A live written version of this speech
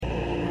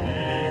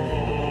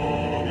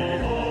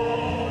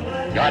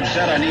God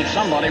said, I need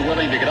somebody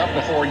willing to get up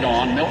before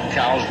dawn, milk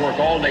cows, work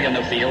all day in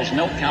the fields,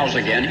 milk cows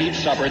again, eat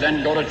supper,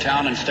 then go to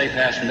town and stay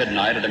past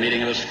midnight at a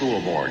meeting of the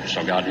school board.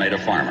 So God made a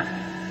farmer.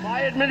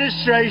 My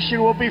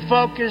administration will be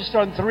focused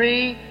on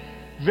three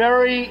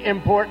very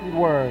important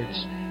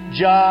words: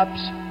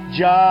 jobs,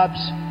 jobs,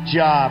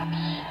 jobs.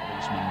 A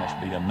policeman must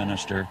be a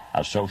minister,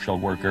 a social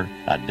worker,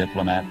 a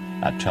diplomat,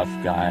 a tough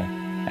guy,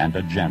 and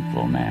a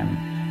gentleman.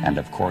 And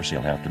of course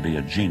he'll have to be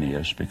a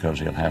genius because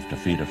he'll have to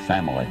feed a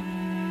family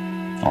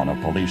on a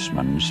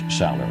policeman's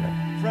salary.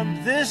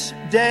 From this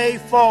day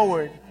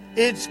forward,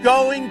 it's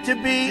going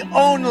to be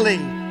only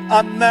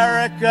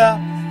America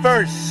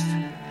first.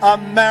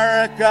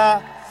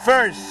 America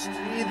first.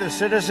 We, the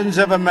citizens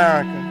of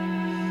America,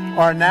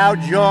 are now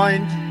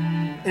joined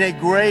in a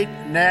great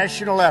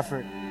national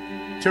effort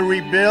to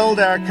rebuild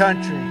our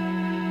country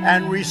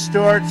and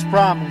restore its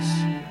promise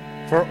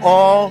for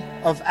all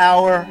of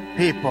our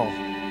people.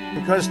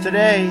 Because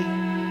today,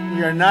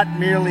 we are not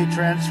merely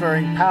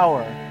transferring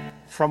power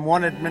from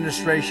one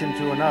administration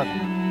to another,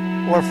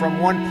 or from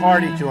one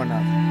party to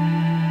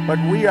another, but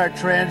we are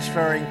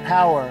transferring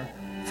power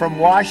from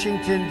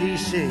Washington,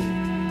 D.C.,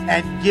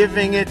 and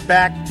giving it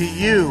back to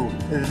you,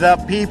 the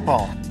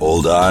people.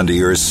 Hold on to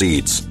your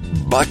seats.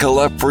 Buckle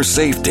up for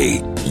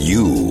safety.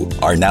 You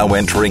are now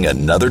entering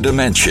another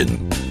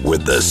dimension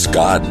with the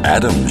Scott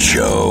Adams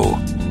Show.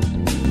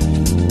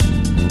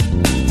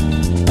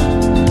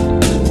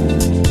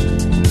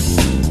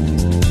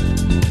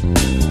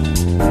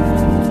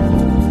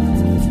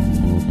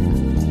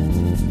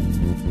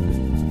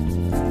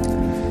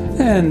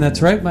 And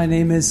that's right, my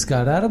name is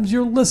Scott Adams.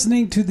 You're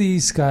listening to the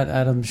Scott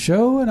Adams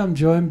Show, and I'm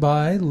joined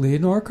by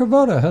Leonore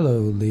Cravota. Hello,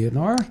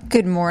 Leonore.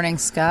 Good morning,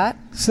 Scott.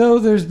 So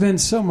there's been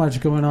so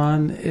much going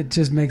on, it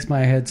just makes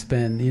my head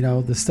spin. You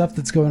know, the stuff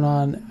that's going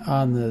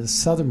on the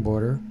southern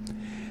border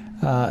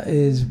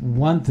is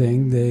one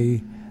thing.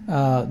 The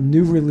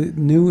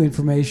new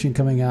information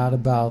coming out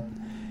about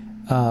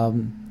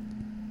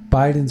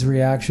Biden's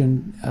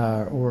reaction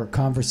or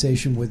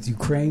conversation with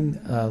Ukraine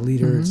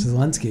leader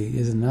Zelensky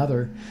is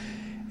another.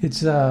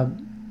 It's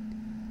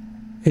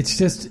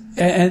just,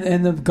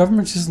 and the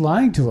government's just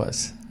lying to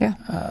us. Yeah.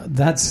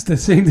 That's the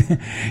thing.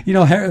 You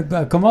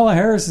know, Kamala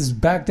Harris is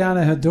back down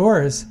at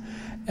Honduras,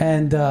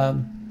 and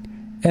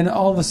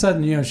all of a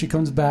sudden, you know, she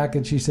comes back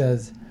and she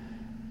says,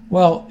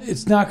 well,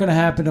 it's not going to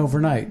happen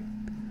overnight.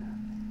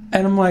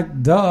 And I'm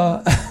like,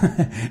 duh,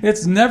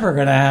 it's never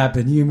going to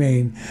happen, you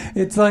mean?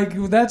 It's like,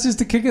 that's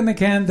just a kick in the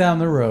can down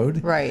the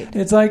road. Right.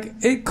 It's like,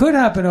 it could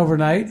happen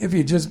overnight if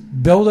you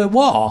just build a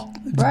wall.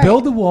 Right.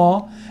 Build a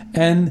wall,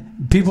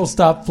 and people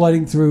stop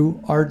flooding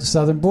through our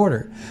southern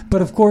border.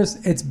 But, of course,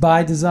 it's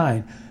by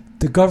design.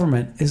 The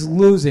government is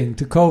losing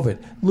to COVID,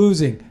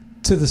 losing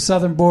to the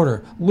southern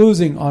border,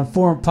 losing on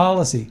foreign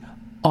policy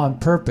on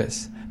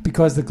purpose,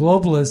 because the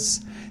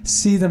globalists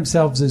see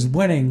themselves as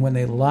winning when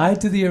they lie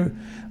to the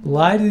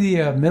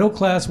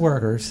middle-class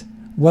workers,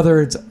 whether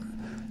it's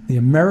the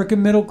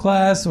American middle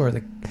class or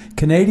the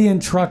Canadian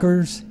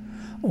truckers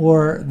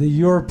or the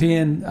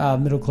European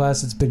middle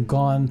class that's been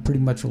gone pretty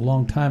much a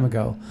long time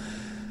ago.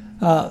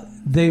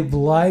 They've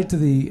lied to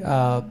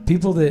the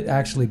people that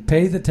actually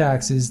pay the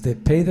taxes,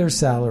 that pay their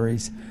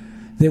salaries,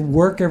 that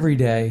work every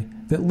day,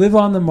 that live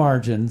on the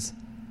margins,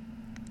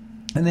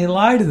 and they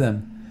lie to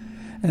them.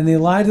 And they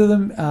lie to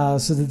them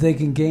so that they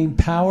can gain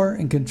power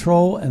and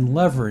control and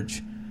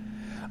leverage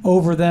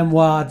over them,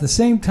 while at the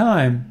same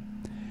time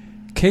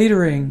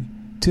catering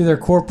to their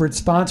corporate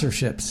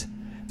sponsorships,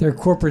 their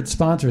corporate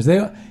sponsors. They,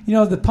 you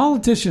know, the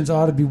politicians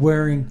ought to be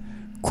wearing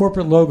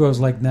corporate logos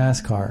like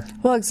NASCAR.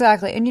 Well,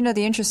 exactly. And, you know,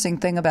 the interesting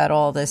thing about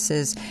all this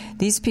is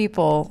these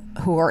people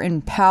who are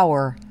in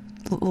power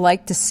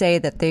like to say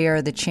that they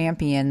are the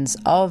champions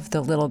of the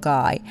little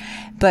guy,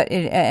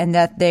 and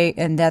that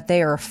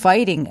they are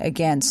fighting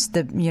against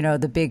the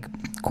big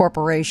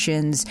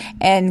corporations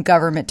and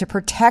government to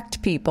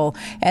protect people.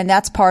 And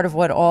that's part of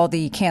what all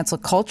the cancel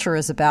culture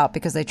is about,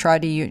 because they try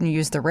to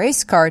use the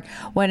race card,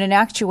 when in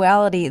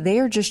actuality they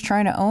are just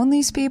trying to own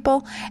these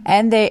people.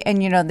 And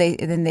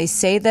they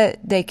say that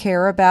they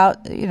care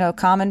about,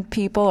 common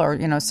people,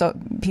 or, so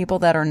people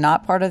that are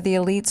not part of the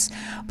elites,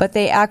 but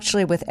they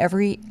actually, with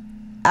every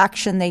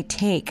action they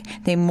take,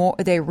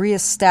 they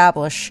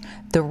reestablish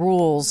the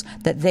rules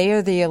that they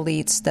are the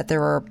elites, that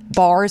there are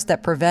bars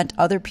that prevent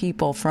other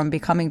people from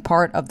becoming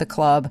part of the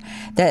club,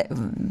 that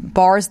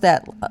bars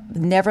that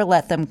never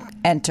let them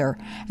enter.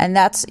 And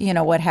that's,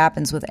 what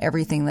happens with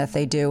everything that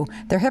they do.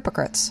 They're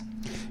hypocrites.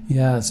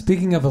 Yeah,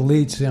 speaking of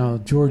elites,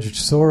 George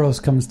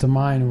Soros comes to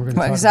mind. We're going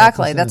to talk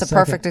exactly. about this That's a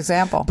perfect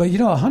example. But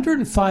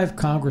 105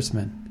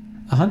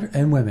 congressmen, 100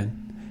 and women.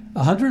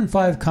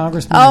 105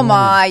 congressmen. Oh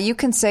my! You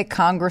can say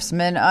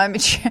congressman. I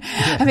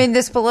mean,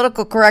 this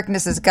political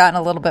correctness has gotten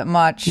a little bit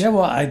much. Yeah.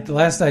 Well,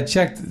 last I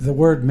checked, the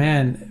word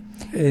man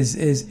is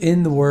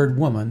in the word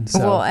woman. So.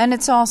 Well, and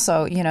it's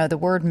also, the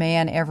word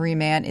man, every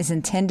man, is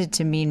intended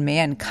to mean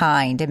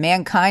mankind, and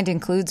mankind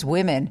includes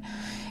women.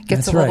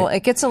 Gets That's a little. right.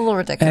 It gets a little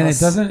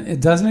ridiculous. And it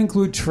doesn't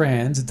include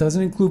trans. It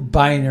doesn't include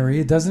binary.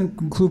 It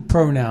doesn't include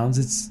pronouns.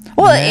 It's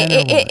Well, man or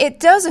woman. it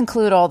does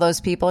include all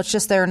those people. It's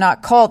just they're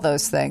not called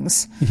those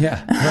things.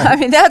 Yeah, I right.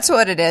 mean, that's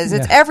what it is.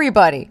 It's Yeah.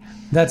 everybody.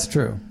 That's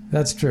true.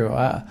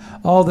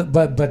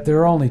 But there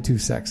are only two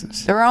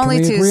sexes. There are only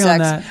Can we two agree on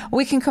sexes. that?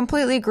 We can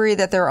completely agree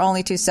that there are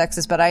only two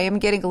sexes, but I am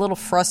getting a little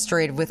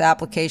frustrated with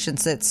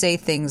applications that say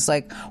things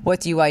like,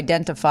 what do you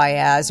identify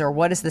as, or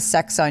what is the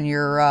sex on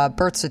your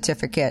birth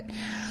certificate?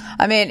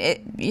 I mean,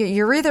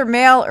 you're either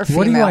male or female.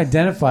 What do you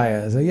identify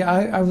as?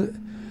 Yeah,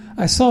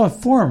 I saw a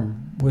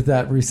form with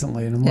that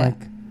recently, and I'm Yeah.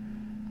 like,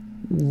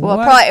 Well,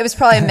 what? it was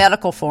probably a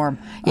medical form.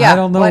 Yeah, I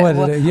don't know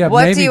what it is. Yeah,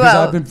 what maybe do you, because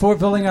I've been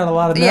filling out a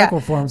lot of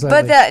medical forms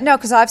lately. But no,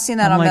 because I've seen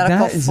that I'm on like,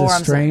 medical that is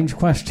forums. a strange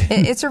question.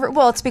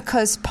 It's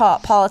because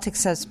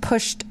politics has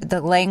pushed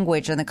the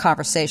language and the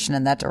conversation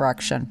in that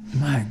direction.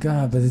 My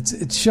God, but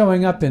it's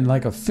showing up in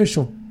like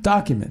official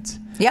documents.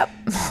 Yep.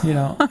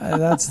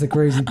 That's the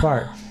crazy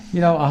part.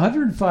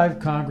 105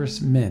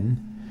 congressmen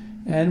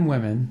and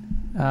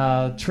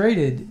women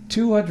traded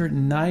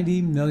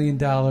 $290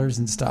 million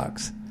in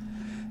stocks.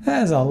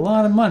 That is a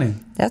lot of money.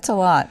 That's a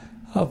lot.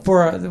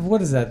 For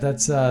what is that?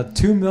 That's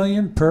 $2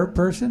 million per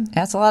person.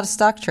 That's a lot of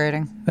stock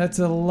trading. That's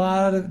a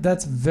lot of.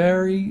 That's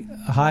very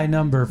high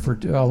number for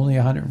only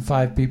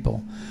 105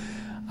 people.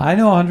 I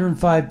know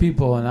 105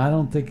 people, and I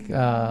don't think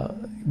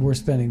we're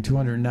spending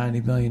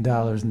 $290 million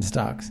in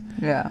stocks.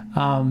 Yeah.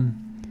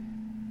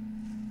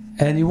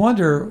 And you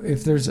wonder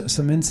if there's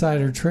some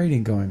insider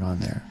trading going on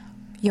there.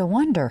 You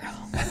wonder.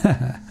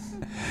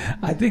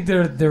 I think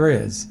there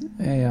is.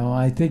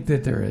 I think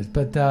that there is.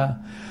 But the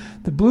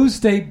Blue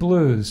State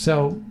Blues.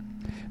 So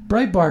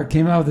Breitbart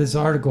came out with this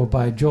article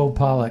by Joel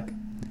Pollack.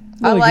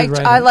 Really good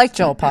writer. I like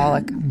Joel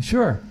Pollack.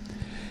 Sure.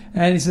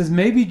 And he says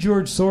maybe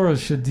George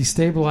Soros should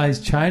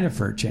destabilize China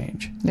for a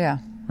change. Yeah.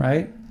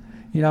 Right?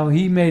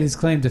 He made his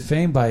claim to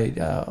fame by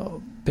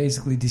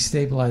basically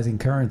destabilizing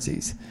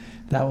currencies.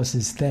 That was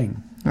his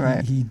thing.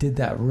 Right. He did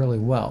that really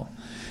well.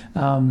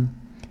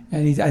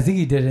 And I think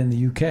he did it in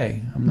the UK.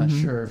 I'm not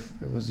sure if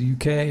it was the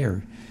UK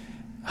or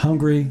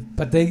Hungary,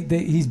 but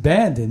he's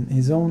banned in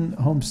his own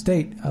home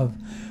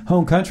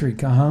country,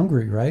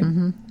 Hungary, right?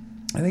 Mm-hmm.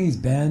 I think he's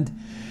banned.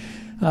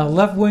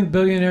 Left-wing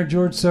billionaire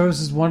George Soros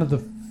is one of the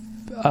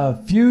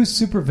few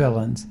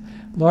supervillains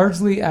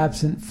largely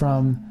absent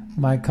from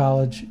my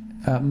college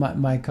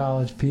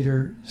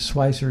Peter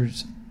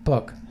Schweizer's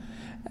book.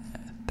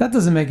 That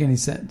doesn't make any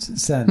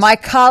sense. My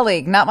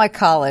colleague, not my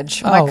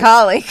college. My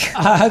colleague.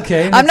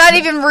 Okay. I'm not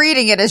even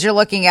reading it as you're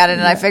looking at it,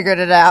 and I figured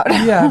it out.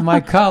 Yeah, my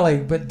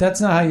colleague, but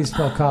that's not how you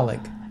spell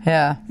colleague.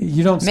 Yeah.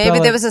 You don't spell maybe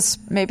there it.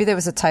 Maybe there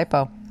was a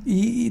typo.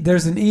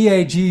 There's an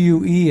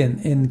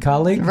EAGUE in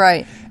colleague.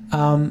 Right.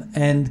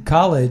 And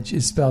college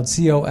is spelled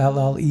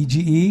COLLEGE.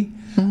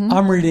 Mm-hmm.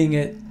 I'm reading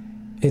it.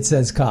 It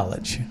says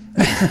college.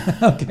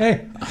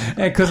 Okay,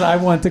 because I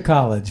went to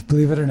college,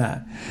 believe it or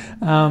not.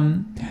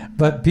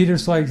 But Peter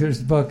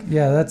Schweizer's book,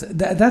 that's in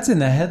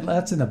the head.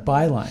 That's in the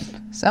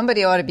byline.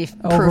 Somebody ought to be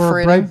over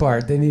proofreading.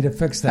 Breitbart. They need to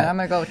fix that. I'm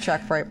gonna go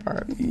check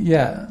Breitbart.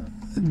 Yeah,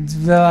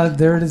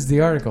 there it is.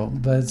 The article,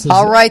 but it says,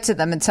 I'll write to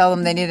them and tell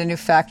them they need a new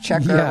fact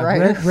checker. Yeah,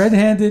 right?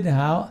 Red-handed.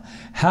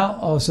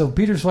 So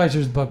Peter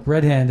Schweizer's book,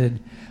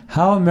 Red-handed: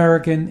 How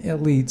American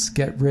Elites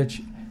Get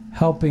Rich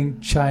Helping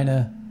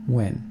China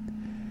Win.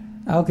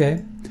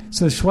 Okay,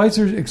 so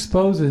Schweitzer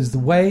exposes the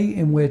way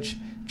in which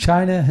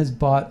China has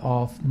bought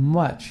off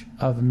much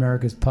of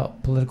America's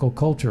political,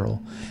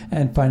 cultural,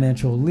 and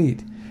financial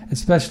elite,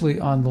 especially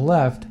on the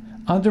left,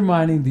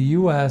 undermining the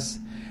U.S.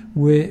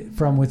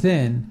 from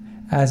within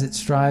as it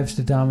strives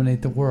to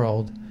dominate the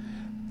world.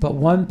 But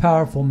one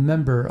powerful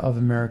member of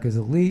America's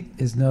elite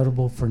is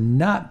notable for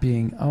not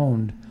being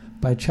owned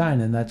by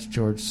China, and that's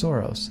George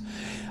Soros.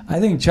 I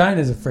think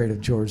China's afraid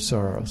of George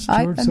Soros.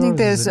 I think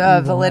there's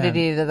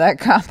validity to that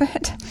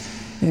comment.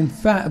 In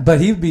fact, but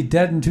he would be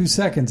dead in 2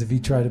 seconds if he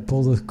tried to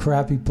pull the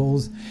crap he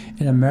pulls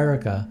in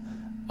America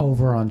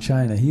over on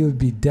China. He would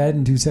be dead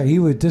in 2 seconds. He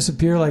would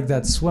disappear like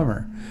that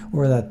swimmer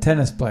or that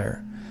tennis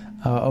player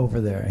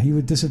over there. He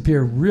would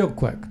disappear real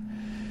quick.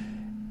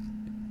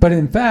 But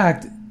in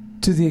fact,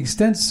 to the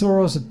extent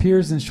Soros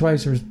appears in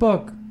Schweizer's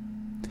book,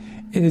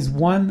 it is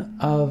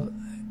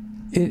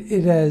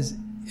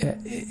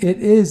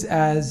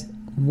as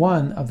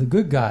one of the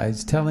good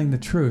guys telling the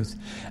truth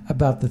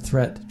about the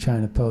threat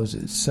China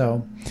poses.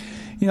 So,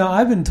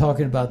 I've been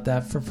talking about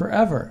that for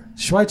forever.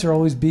 Schweitzer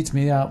always beats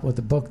me out with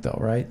the book, though,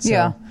 right? So,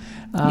 yeah.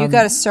 You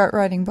got to start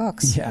writing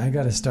books. Yeah, I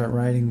got to start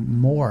writing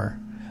more.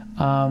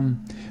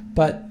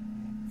 But,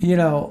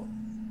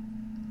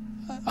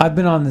 I've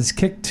been on this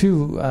kick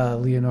too,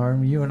 Leonore.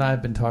 You and I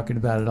have been talking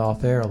about it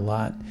off air a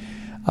lot.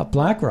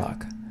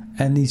 BlackRock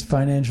and these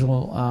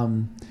financial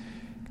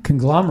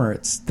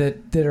conglomerates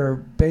that are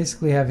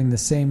basically having the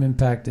same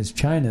impact as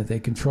China. They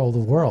control the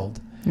world.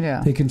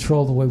 Yeah. They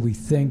control the way we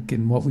think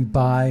and what we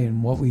buy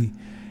and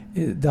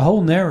the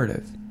whole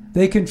narrative.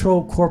 They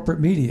control corporate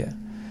media.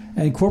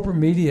 And corporate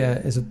media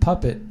is a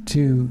puppet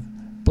to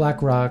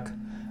BlackRock.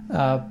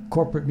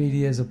 Corporate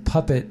media is a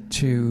puppet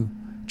to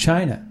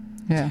China.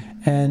 Yeah.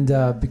 And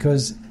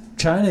because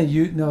China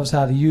knows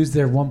how to use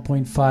their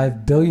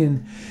 1.5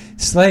 billion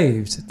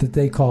slaves that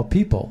they call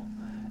people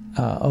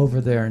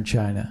over there in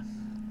China,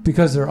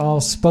 because they're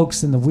all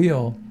spokes in the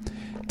wheel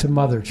to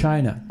Mother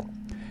China.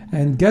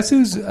 And guess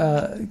who's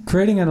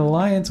creating an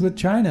alliance with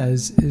China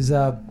is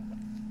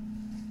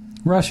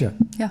Russia.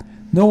 Yeah.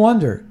 No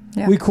wonder.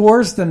 Yeah. We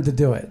coerced them to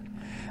do it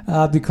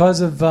because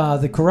of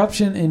the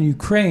corruption in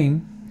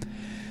Ukraine.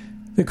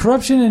 The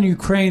corruption in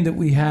Ukraine that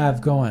we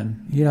have going,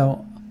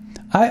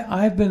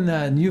 I've been,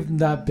 and you've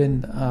not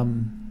been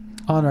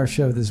on our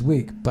show this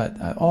week, but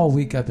all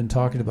week I've been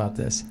talking about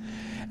this.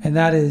 And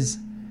that is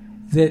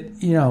that,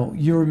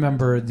 you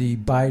remember the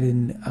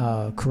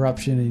Biden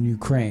corruption in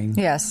Ukraine.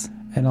 Yes.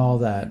 And all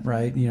that,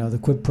 right? The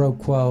quid pro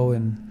quo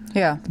and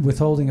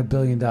withholding $1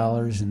 billion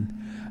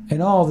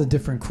and all the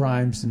different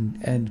crimes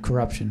and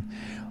corruption.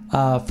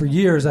 For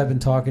years, I've been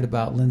talking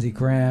about Lindsey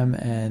Graham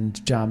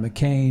and John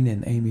McCain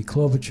and Amy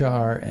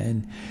Klobuchar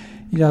and,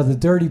 the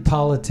dirty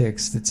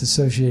politics that's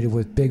associated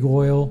with big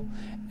oil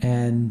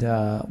and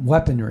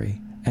weaponry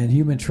and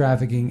human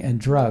trafficking and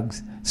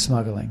drugs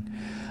smuggling.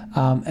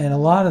 And a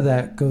lot of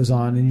that goes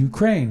on in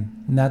Ukraine.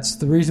 And that's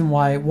the reason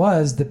why it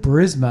was that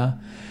Burisma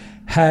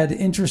had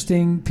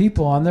interesting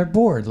people on their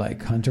board,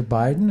 like Hunter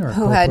Biden, or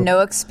who had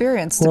no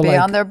experience to be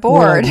on their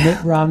board. Or like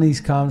Mitt Romney's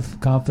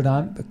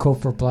confidant,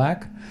 Cofer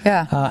Black.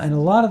 Yeah. And a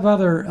lot of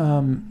other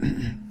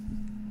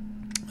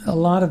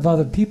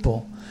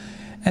people.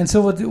 And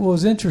so what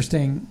was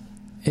interesting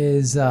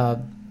is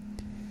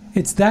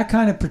it's that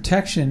kind of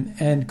protection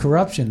and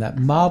corruption, that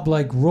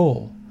mob-like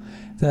rule,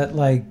 that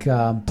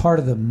part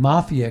of the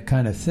mafia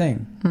kind of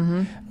thing,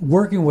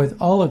 working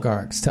with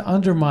oligarchs to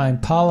undermine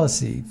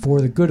policy for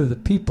the good of the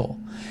people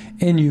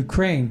in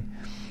Ukraine,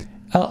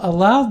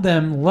 allowed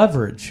them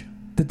leverage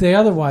that they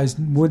otherwise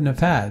wouldn't have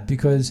had,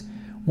 because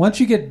once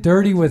you get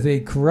dirty with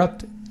a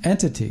corrupt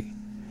entity,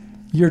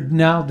 you're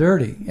now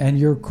dirty and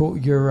you're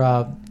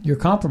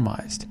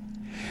compromised.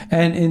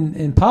 And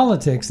in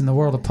politics, in the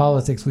world of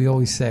politics, we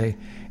always say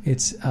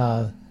it's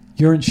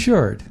you're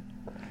insured.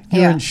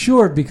 You're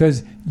insured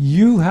because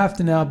you have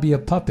to now be a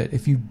puppet.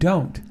 If you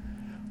don't,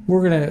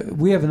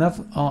 we have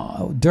enough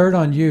dirt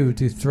on you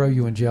to throw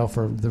you in jail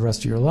for the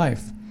rest of your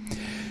life.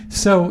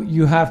 So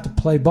you have to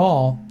play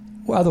ball.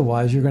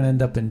 Otherwise, you're going to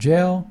end up in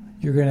jail.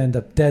 You're going to end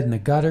up dead in the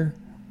gutter,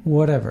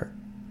 whatever.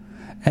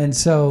 And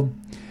so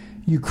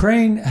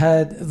Ukraine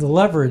had the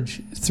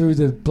leverage through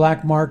the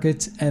black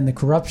markets and the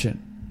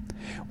corruption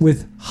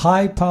with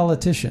high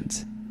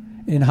politicians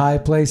in high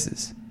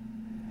places.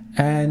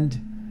 And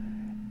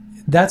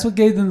that's what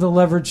gave them the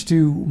leverage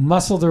to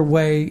muscle their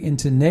way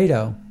into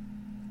NATO.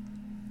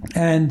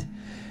 And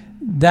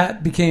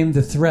that became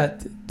the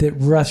threat that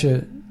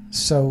Russia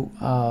so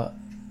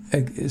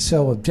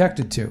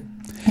objected to.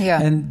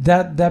 Yeah. And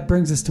that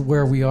brings us to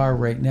where we are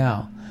right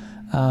now.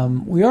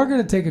 We are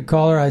going to take a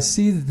caller. I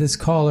see that this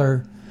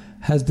caller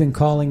has been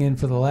calling in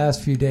for the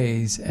last few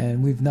days,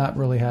 and we've not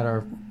really had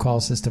our call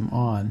system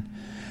on.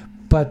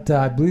 But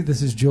I believe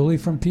this is Julie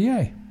from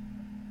PA.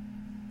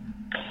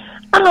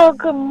 Oh,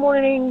 good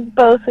morning,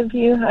 both of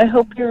you. I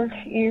hope you're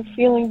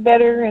feeling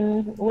better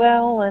and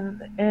well,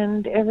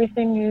 and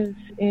everything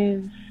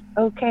is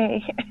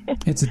okay.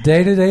 It's a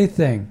day-to-day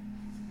thing.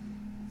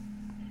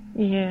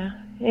 Yeah,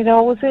 it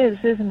always is,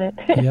 isn't it?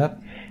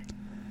 Yep.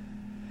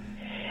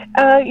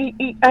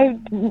 I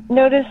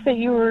noticed that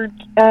you were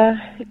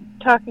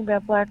talking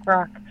about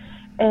BlackRock,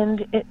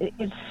 and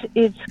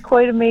it's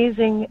quite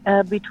amazing.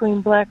 Between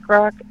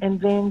BlackRock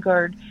and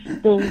Vanguard,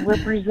 they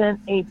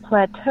represent a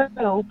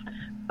plateau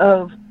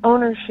of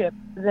ownership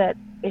that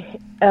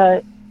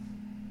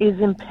is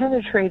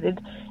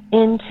impenetrated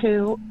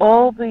into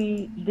all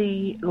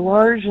the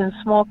large and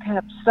small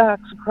cap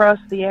stocks across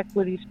the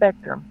equity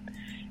spectrum,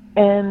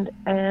 and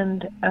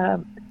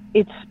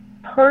it's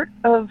part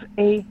of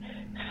a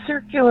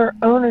circular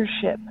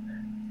ownership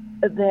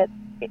that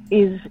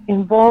is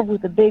involved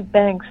with the big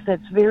banks.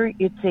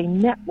 It's a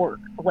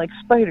network like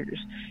spiders,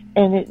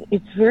 and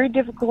it's very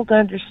difficult to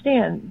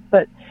understand,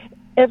 but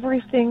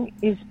everything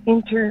is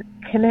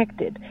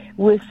interconnected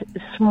with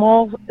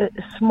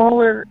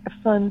smaller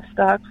fund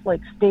stocks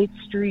like State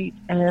Street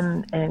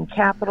and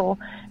Capital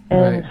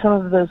and some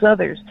of those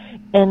others.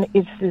 And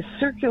it's this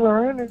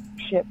circular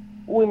ownership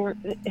where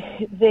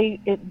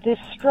this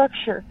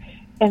structure,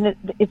 and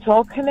it's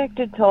all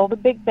connected to all the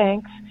big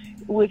banks,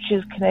 which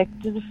is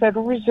connected to the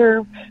Federal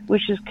Reserve,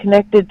 which is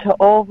connected to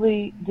all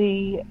the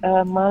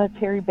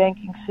monetary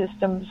banking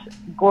systems,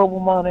 global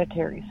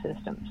monetary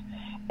systems.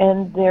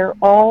 And they're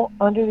all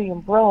under the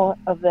umbrella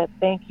of that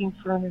Banking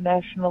for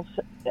International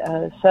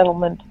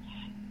Settlement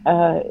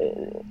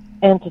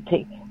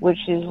entity,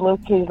 which is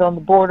located on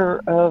the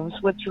border of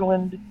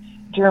Switzerland,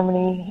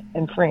 Germany,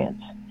 and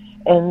France.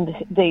 And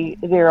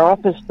their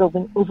office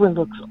building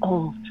overlooks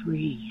all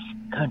three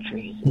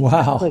countries.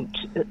 Wow. It's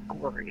quite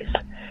glorious.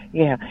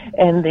 Yeah.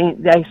 And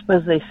I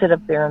suppose they sit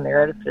up there in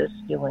their edifice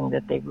feeling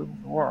that they rule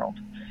the world.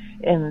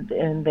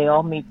 and they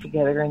all meet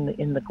together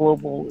in the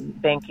global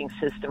banking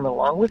system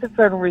along with the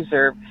Federal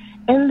Reserve,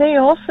 and they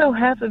also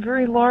have a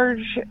very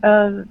large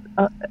a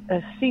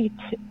seat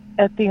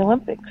at the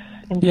Olympics.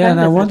 Yeah, and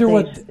I wonder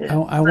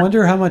I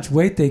wonder how much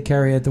weight they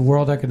carry at the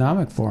World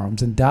Economic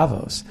Forums in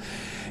Davos.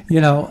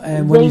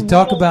 And when you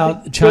talk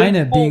about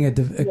China being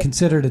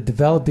considered a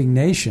developing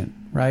nation,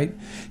 right?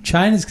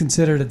 China's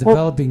considered a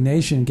developing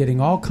nation, getting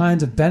all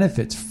kinds of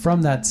benefits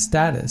from that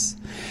status.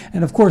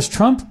 And of course,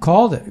 Trump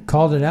called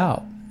it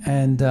out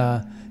and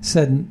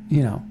said,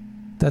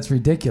 that's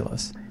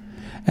ridiculous.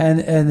 And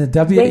the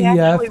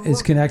WEF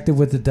is connected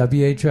with the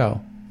WHO.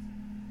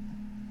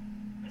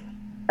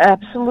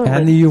 Absolutely.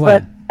 And the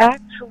UN. But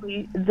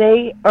actually,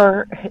 they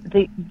are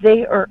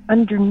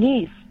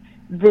underneath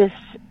this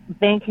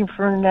Banking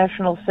for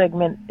International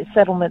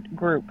Settlement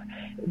group.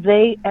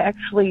 They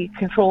actually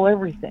control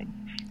everything.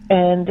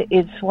 And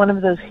it's one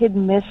of those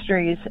hidden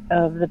mysteries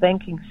of the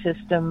banking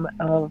system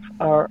of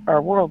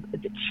our world.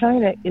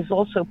 China is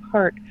also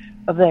part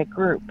of that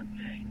group.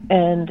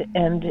 And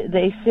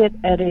they sit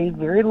at a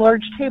very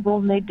large table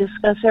and they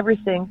discuss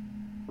everything,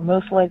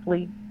 most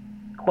likely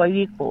quite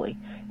equally.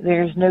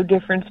 There's no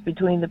difference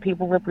between the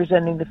people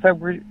representing the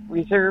Federal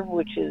Reserve,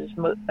 which is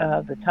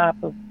the top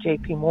of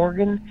J.P.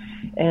 Morgan,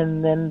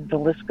 and then the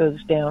list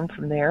goes down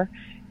from there.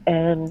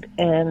 And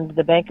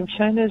the Bank of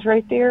China is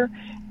right there,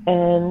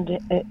 and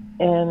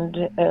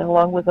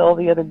along with all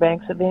the other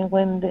banks of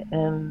England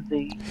and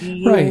the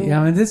EU. Right.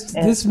 I mean,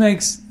 this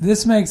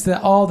makes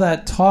all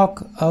that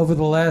talk over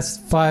the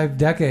last 5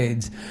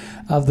 decades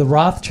of the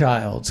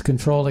Rothschilds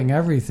controlling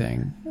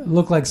everything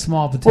look like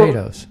small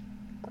potatoes.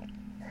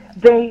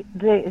 The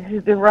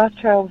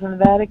Rothschilds and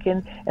the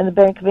Vatican and the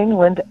Bank of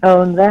England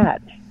own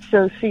that.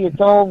 So, see,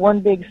 it's all one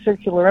big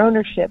circular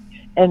ownership.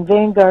 And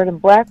Vanguard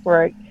and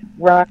BlackRock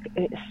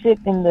sit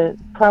in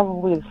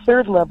probably the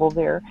third level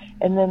there,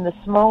 and then the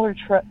smaller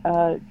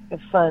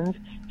funds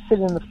sit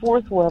in the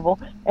fourth level,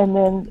 and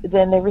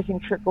then everything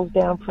trickles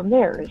down from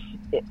there.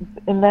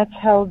 And that's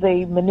how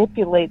they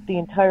manipulate the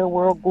entire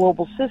world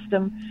global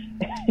system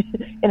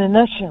in a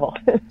nutshell.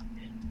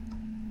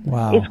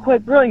 Wow. It's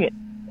quite brilliant.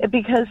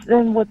 Because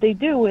then what they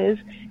do is,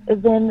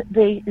 then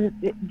they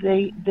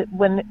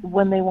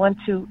when they want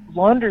to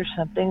launder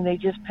something, they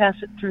just pass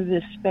it through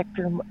this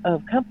spectrum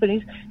of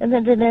companies, and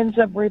then it ends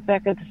up right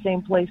back at the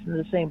same place in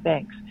the same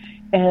banks.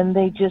 And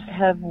they just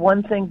have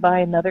one thing by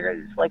another.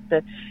 It's like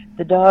the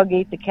dog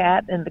ate the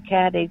cat, and the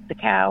cat ate the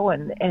cow,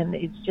 and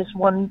it's just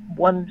one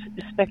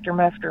spectrum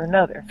after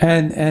another.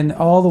 And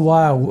all the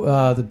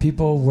while, the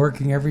people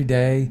working every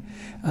day,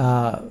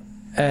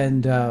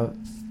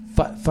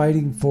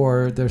 fighting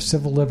for their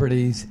civil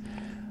liberties.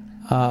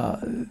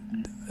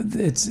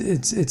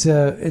 It's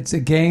a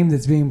game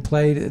that's being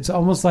played. It's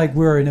almost like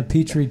we're in a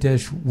petri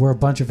dish. We're a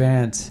bunch of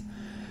ants,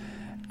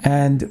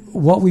 and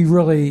what we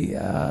really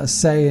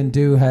say and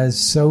do has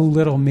so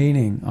little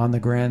meaning on the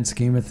grand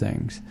scheme of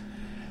things,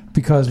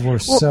 because we're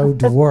so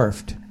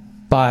dwarfed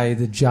by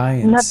the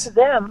giants. Not to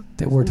them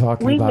that we're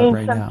talking about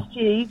right now. We mean something to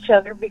each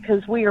other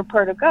because we are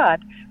part of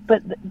God,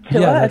 but to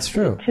us, that's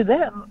true. To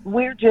them,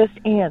 we're just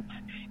ants.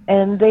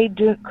 And they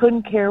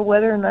couldn't care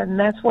whether or not, and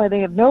that's why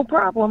they have no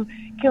problem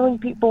killing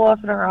people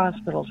off in our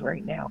hospitals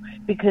right now,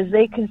 because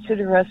they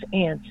consider us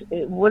ants.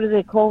 What do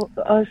they call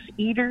us?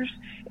 Eaters?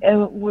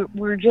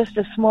 We're just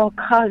a small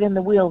cog in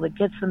the wheel that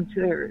gets them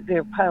to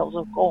their piles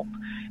of gold.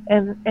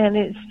 And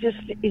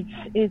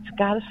it's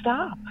got to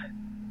stop.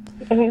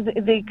 I mean,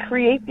 they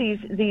create these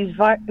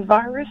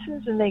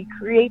viruses, and they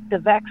create the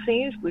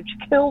vaccines which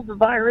kill the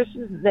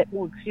viruses that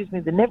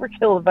never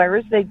kill the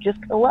virus. They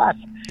just kill us,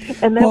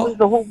 and that was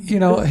the whole.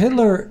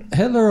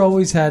 Hitler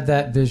always had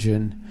that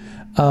vision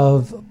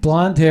of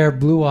blonde hair,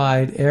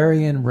 blue-eyed,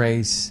 Aryan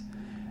race,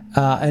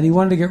 and he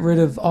wanted to get rid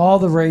of all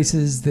the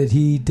races that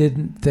he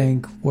didn't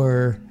think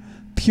were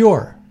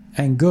pure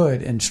and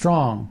good and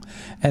strong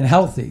and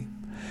healthy.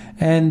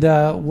 And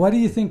what do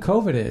you think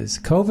COVID is?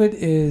 COVID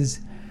is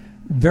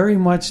very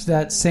much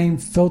that same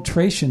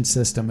filtration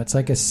system. It's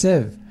like a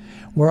sieve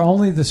where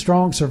only the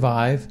strong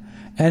survive,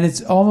 and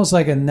it's almost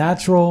like a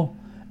natural,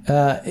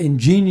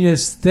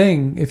 ingenious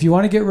thing. If you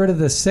want to get rid of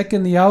the sick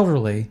and the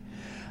elderly,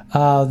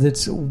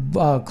 that's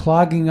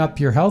clogging up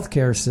your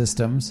healthcare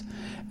systems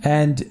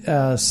and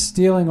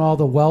stealing all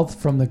the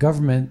wealth from the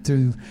government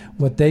through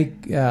what they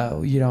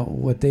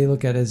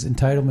look at as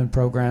entitlement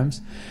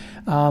programs,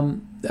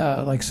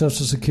 like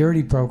Social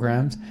Security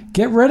programs,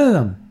 get rid of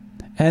them.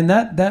 And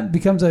that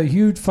becomes a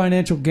huge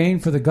financial gain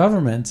for the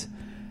government.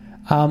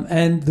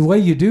 And the way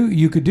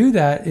you could do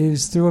that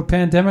is through a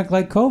pandemic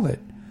like COVID.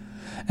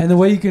 And the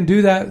way you can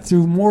do that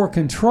through more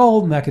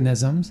controlled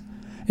mechanisms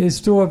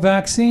is through a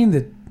vaccine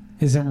that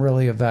isn't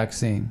really a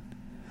vaccine.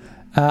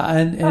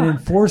 And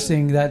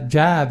enforcing that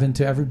jab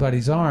into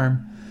everybody's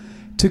arm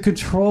to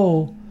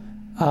control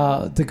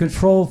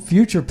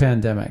future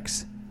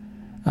pandemics.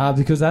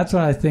 Because that's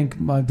what I think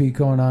might be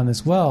going on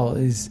as well,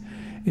 is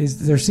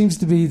there seems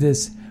to be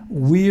this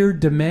weird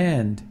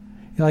demand.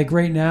 Like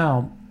right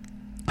now,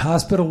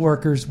 hospital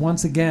workers,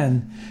 once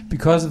again,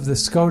 because of the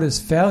SCOTUS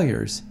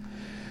failures,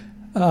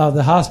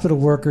 the hospital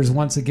workers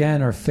once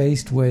again are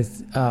faced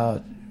with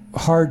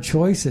hard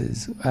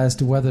choices as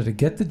to whether to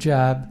get the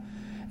jab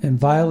and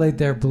violate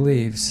their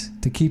beliefs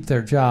to keep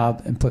their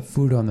job and put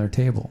food on their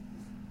table.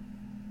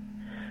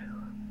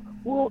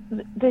 Well,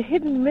 the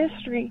hidden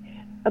mystery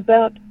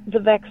about the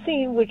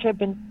vaccine, which I've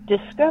been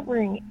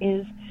discovering,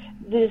 is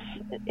this.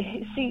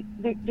 See,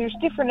 there's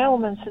different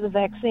elements to the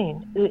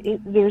vaccine.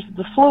 There's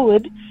the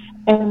fluid,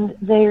 and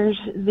there's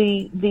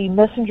the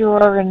messenger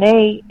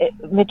RNA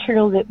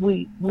material that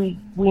we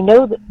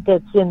know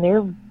that's in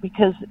there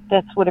because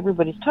that's what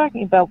everybody's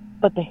talking about.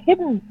 But the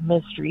hidden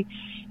mystery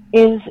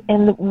is,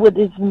 and what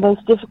is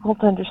most difficult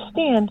to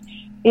understand,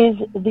 is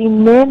the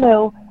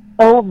nano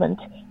element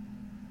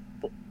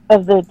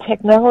of the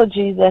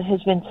technology that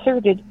has been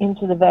inserted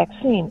into the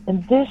vaccine.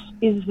 And this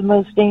is the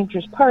most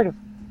dangerous part of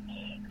it.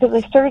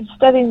 Because I started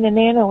studying the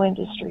nano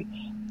industry,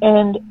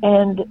 and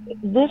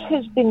this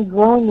has been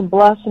growing and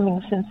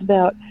blossoming since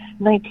about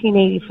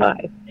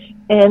 1985.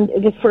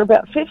 And for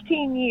about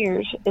 15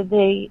 years,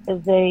 they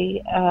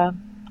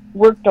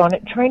worked on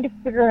it, trying to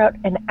figure out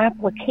an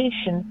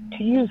application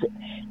to use it.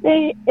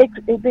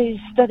 They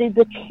studied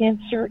the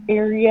cancer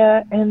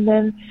area, and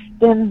then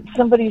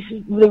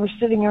they were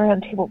sitting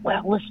around the table.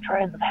 Well, let's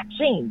try the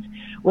vaccines.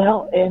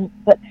 Well,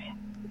 but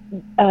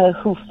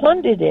who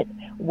funded it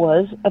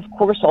was, of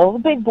course, all the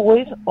big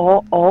boys,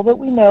 all that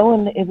we know,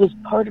 and it was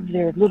part of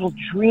their little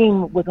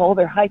dream with all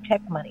their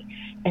high-tech money.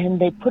 And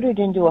they put it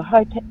into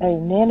a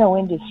nano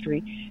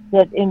industry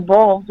that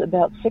involved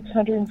about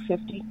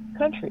 650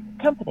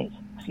 companies.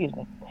 Excuse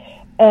me.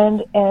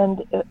 And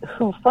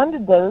who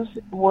funded those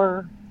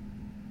were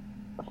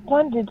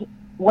funded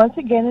once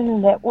again in a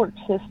network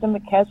system, a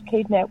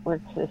cascade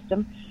network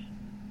system,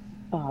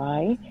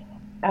 by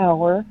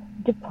our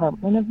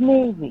Department of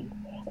Navy.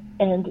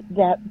 And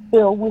that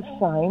bill was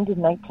signed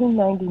in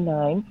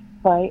 1999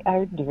 by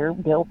our dear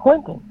Bill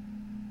Clinton.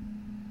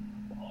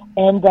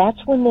 And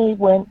that's when they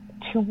went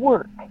to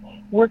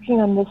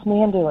working on this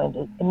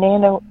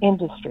nano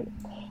industry.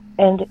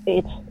 And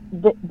it's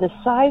the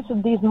size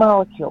of these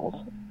molecules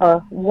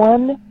are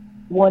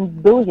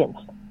 1/1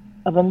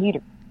 of a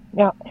meter.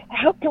 Now,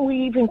 how can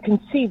we even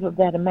conceive of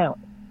that amount?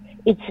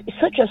 It's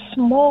such a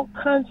small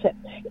concept.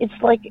 It's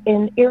like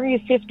an Area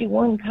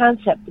 51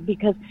 concept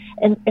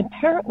and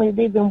apparently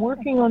they've been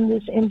working on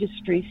this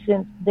industry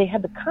since they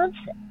had the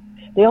concept.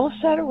 They all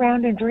sat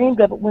around and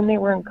dreamed of it when they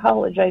were in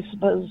college, I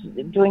suppose,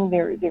 doing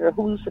their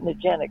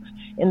hallucinogenics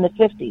in the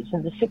 50s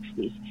and the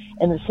 60s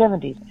and the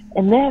 70s.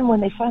 And then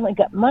when they finally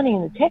got money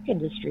in the tech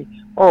industry,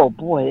 oh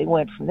boy, they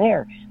went from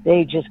there.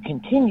 They just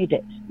continued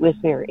it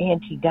with their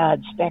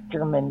anti-God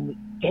spectrum and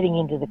getting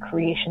into the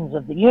creations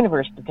of the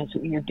universe, because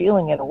you're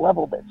dealing at a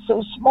level that's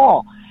so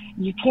small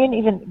you can't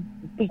even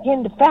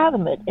begin to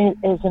fathom it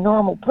as a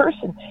normal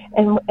person.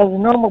 And as a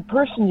normal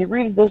person, you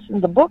read this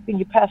in the book and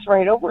you pass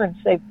right over and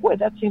say, boy,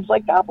 that seems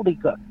like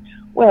gobbledygook.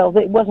 Well,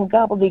 it wasn't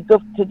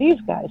gobbledygook to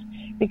these guys,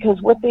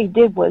 because what they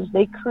did was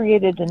they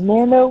created a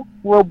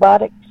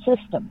nano-robotic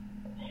system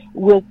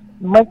with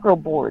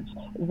microboards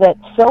that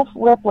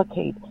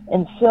self-replicate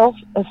and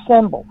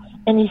self-assemble.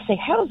 And you say,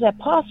 how is that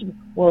possible?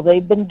 Well,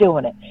 they've been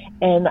doing it.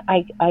 And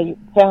I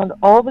found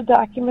all the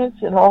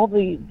documents and all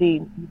the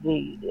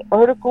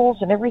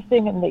articles and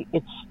everything, and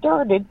it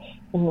started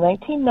in the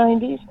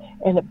 1990s,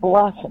 and it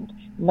blossomed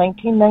in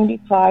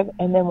 1995.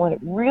 And then when it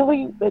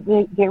really,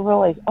 they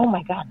realized, oh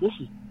my God, this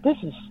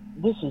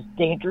is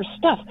dangerous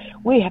stuff.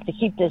 We have to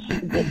keep this.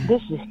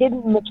 This is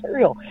hidden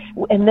material.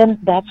 And then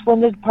that's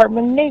when the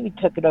Department of Navy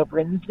took it over,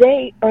 and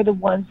they are the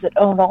ones that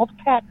own all the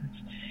patents.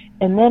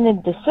 And then in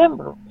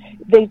December,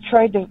 they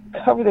tried to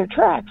cover their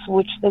tracks,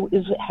 which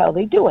is how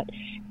they do it.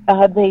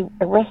 They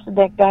arrested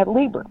that guy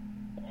Lieber,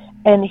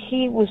 and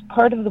he was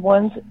part of the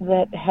ones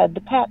that had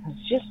the patents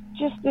just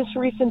this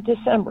recent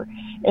December.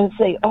 And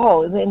say,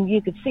 oh, and then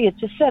you could see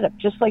it's a setup,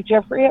 just like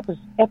Jeffrey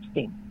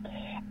Epstein,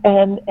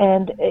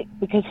 and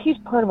because he's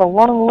part of a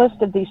long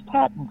list of these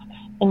patents.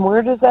 And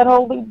where does that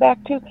all lead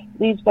back to?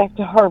 Leads back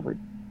to Harvard,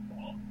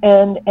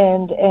 and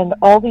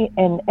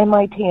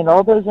MIT and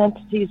all those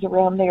entities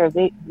around there.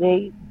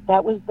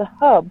 That was the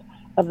hub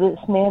of this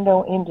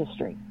nano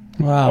industry.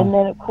 Wow. And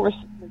then, of course,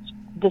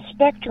 the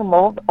spectrum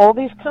of all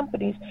these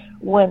companies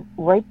went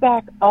right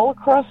back all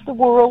across the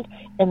world,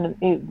 and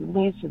it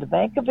leads to the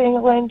Bank of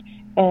England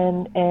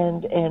and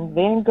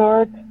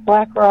Vanguard,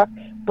 BlackRock.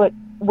 But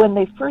when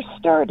they first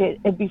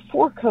started, and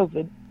before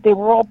COVID, they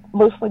were all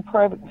mostly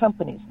private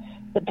companies.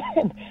 But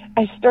then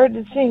I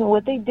started seeing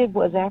what they did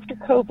was, after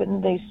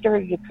COVID, they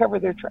started to cover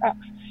their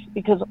tracks,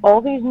 because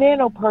all these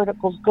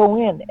nanoparticles go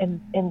in,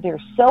 and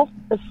they're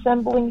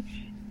self-assembling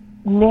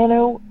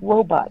nano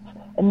robots.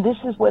 And this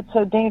is what's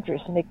so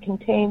dangerous. And it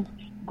contains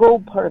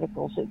gold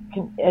particles.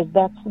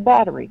 That's the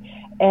battery.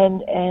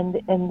 And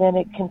then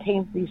it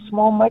contains these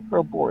small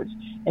microboards.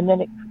 And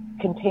then it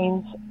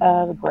contains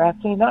the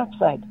graphene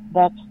oxide.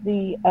 That's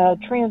the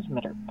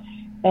transmitter.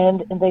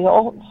 And they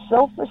all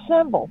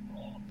self-assemble.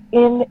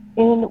 in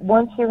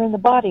once they're in the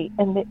body,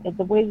 and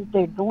the way that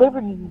they're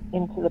delivered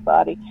into the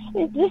body.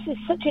 This is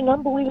such an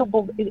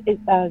unbelievable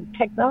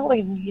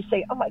technology. You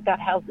say, "Oh my God,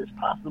 how's this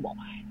possible?"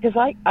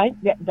 Because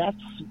that's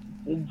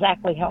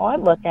exactly how I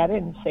look at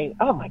it and say,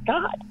 "Oh my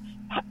God,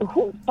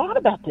 who thought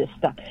about this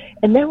stuff?"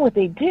 And then what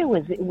they do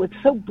is, it was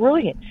so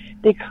brilliant.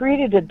 They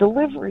created a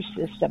delivery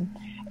system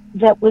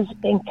that was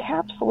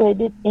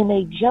encapsulated in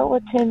a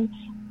gelatin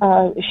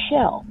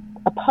shell,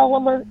 a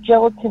polymer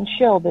gelatin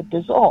shell that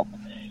dissolved.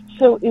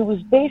 So it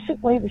was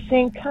basically the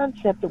same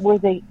concept where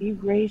they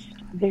erased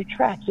their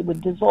tracks. It would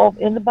dissolve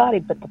in the body,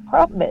 but the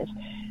problem is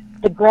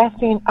the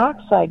graphene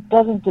oxide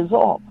doesn't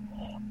dissolve,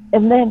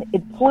 and then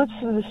it floats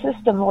through the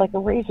system like a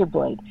razor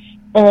blade.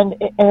 And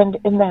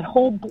that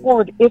whole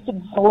board, if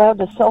it's allowed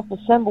to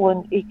self-assemble,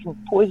 and it can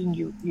poison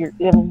you,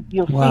 and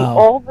you'll see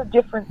all the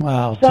different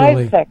side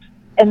effects.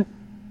 And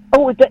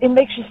it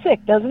makes you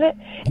sick, doesn't it?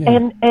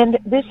 Yeah. And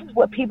this is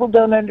what people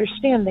don't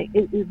understand.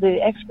 The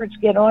experts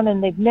get on,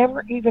 and they've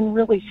never even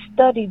really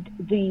studied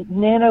the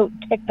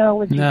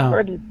nanotechnology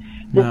part of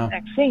this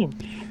vaccine.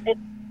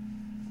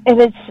 And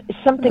it's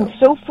something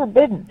so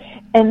forbidden.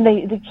 And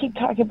they keep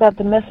talking about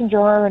the messenger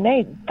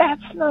RNA.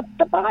 That's not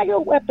the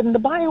bioweapon. The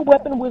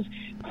bioweapon was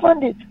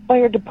funded by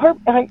a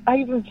department. I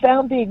even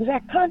found the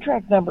exact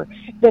contract number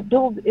that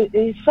Bill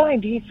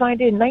signed. He signed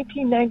it in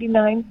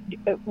 1999,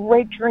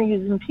 right during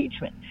his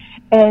impeachment.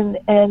 And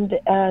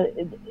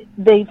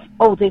they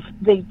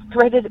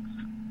threaded it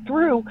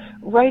through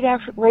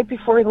right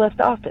before he left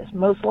office,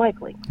 most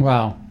likely.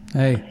 Wow.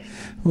 Hey,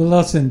 well,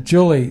 listen,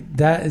 Julie,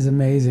 that is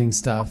amazing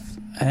stuff.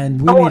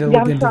 And we need to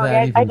look into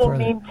that even further. I didn't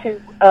mean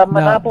to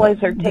monopolize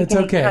or take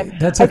any time.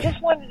 That's okay. I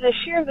just wanted to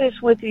share this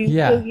with you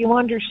so you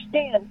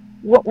understand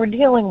what we're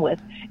dealing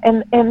with.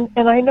 And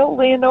I know,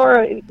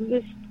 Leonora,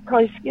 this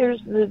probably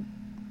scares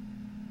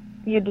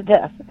you to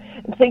death,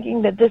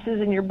 thinking that this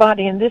is in your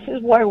body, and this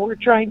is why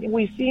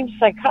we seem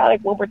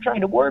psychotic when we're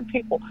trying to warn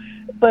people.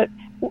 But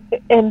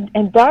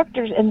and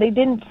doctors, and they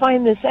didn't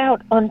find this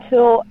out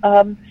until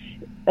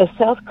a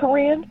South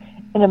Korean,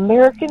 an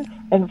American,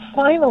 and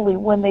finally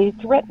when they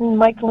threatened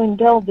Mike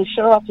Lindell to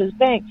shut off his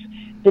banks.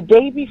 The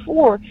day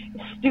before,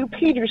 Stu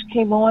Peters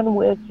came on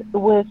with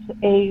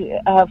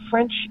a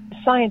French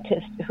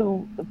scientist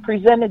who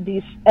presented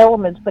these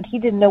elements, but he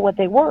didn't know what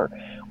they were.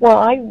 Well,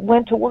 I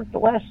went to work the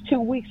last 2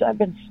 weeks. I've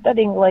been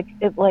studying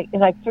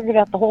and I figured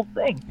out the whole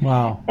thing.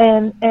 Wow.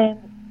 And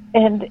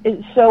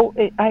so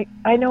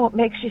I know it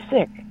makes you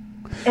sick.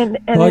 And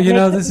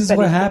well, this is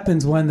what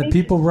happens when the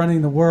people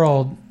running the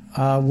world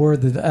were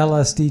the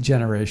LSD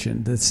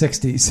generation, the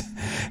 60s,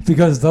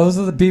 because those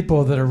are the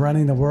people that are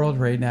running the world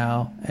right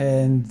now,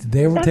 and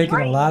they were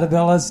taking a lot of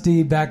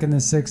LSD back in the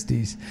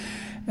 60s,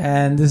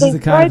 and this is the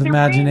kind of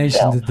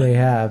imagination that they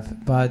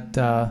have. But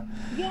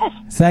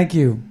thank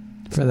you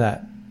for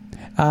that.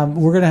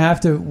 We're gonna have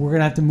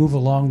to move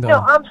along, though. No,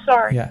 I'm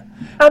sorry. Yeah,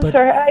 I'm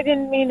sorry. I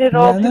didn't mean it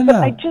all.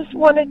 No. I just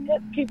wanted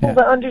people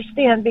to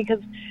understand,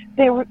 because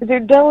they're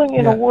dealing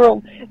in a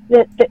world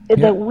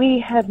that we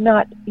have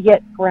not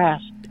yet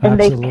grasped. And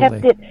Absolutely. They've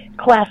kept it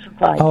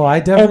classified. Oh, I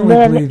definitely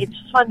believe. And then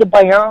it's funded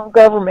by our own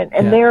government,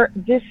 and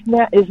this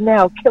is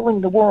now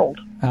killing the world.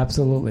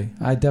 Absolutely.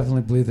 I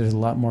definitely believe there's a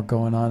lot more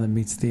going on than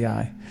meets the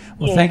eye.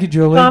 Well, thank you,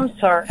 Julie. I'm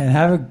sorry. And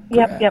have a...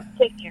 Yep,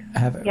 take care.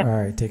 All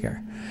right, take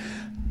care.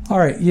 All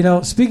right,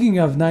 speaking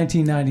of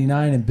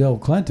 1999 and Bill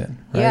Clinton,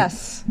 right?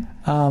 Yes.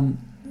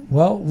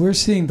 Well, we're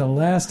seeing the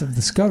last of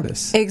the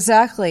SCOTUS.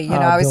 Exactly.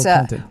 I was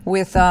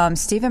with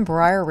Stephen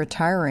Breyer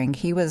retiring.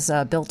 He was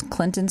Bill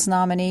Clinton's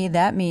nominee.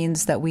 That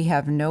means that we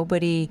have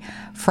nobody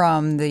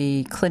from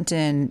the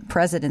Clinton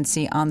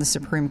presidency on the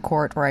Supreme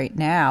Court right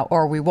now,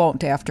 or we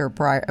won't after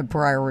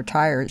Breyer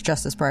retires,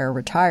 Justice Breyer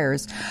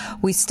retires.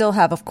 We still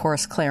have, of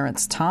course,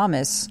 Clarence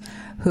Thomas,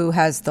 who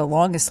has the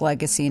longest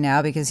legacy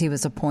now because he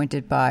was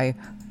appointed by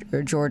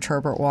George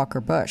Herbert Walker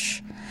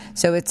Bush.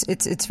 So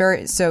it's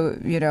very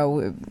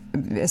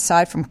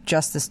aside from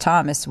Justice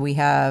Thomas, we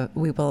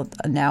will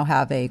now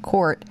have a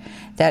court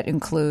that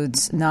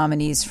includes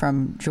nominees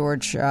from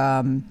George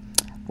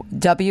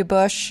W.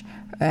 Bush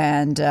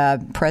and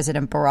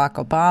President Barack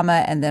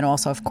Obama, and then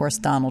also, of course,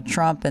 Donald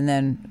Trump, and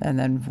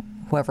then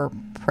whoever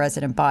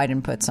President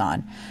Biden puts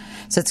on.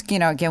 So it's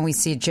again we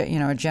see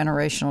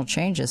generational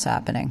changes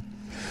happening.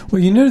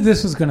 Well, you knew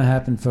this was going to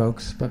happen,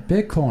 folks, but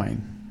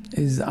Bitcoin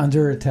is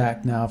under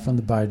attack now from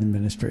the Biden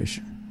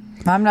administration.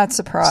 I'm not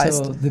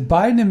surprised. So the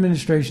Biden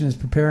administration is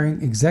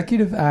preparing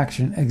executive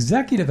action.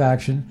 Executive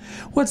action?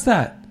 What's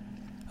that?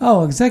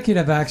 Oh,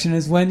 executive action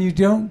is when you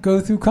don't go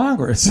through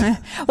Congress.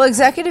 Well,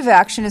 executive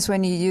action is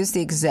when you use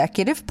the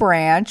executive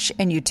branch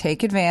and you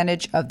take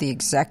advantage of the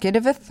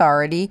executive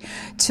authority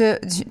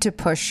to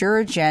push your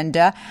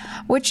agenda,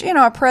 which,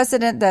 a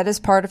president, that is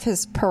part of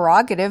his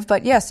prerogative.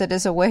 But yes, it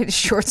is a way to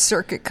short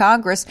circuit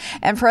Congress.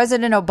 And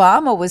President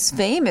Obama was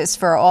famous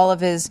for all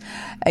of his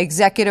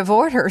executive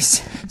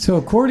orders. So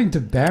according to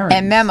Barron's.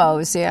 And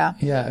memos, yeah.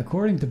 Yeah,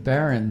 according to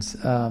Barron's,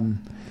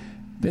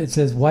 it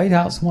says White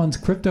House wants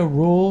crypto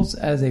rules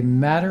as a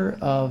matter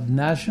of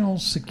national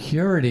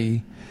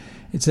security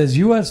It says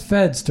U.S.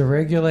 feds to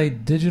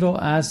regulate digital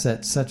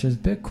assets such as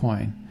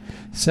Bitcoin.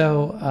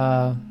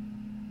 So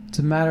it's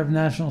a matter of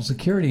national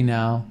security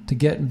now to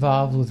get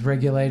involved with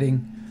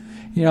regulating.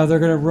 You know, they're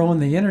going to ruin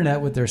the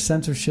internet with their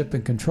censorship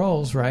and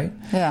controls, right?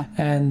 Yeah.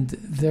 And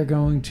they're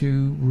going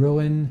to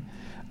ruin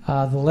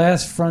the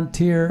last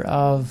frontier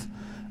of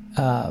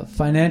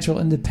financial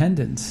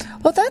independence.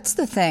 Well, that's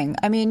the thing.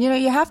 I mean, you know,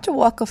 you have to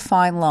walk a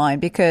fine line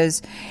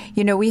because,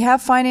 you know, we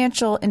have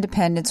financial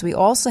independence. We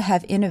also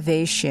have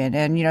innovation.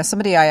 And, you know,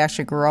 somebody I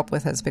actually grew up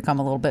with has become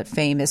a little bit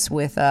famous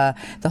with the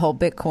whole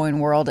Bitcoin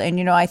world. And,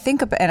 you know, I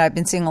think, and I've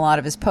been seeing a lot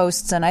of his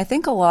posts, and I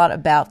think a lot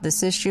about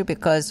this issue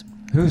because...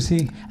 Who's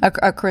he?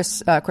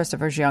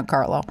 Christopher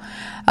Giancarlo,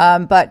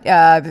 but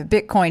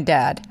Bitcoin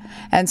Dad.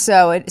 And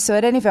so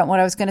at any event, what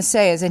I was going to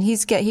say is, and he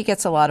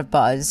gets a lot of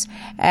buzz.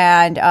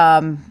 And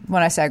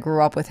when I say I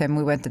grew up with him,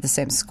 we went to the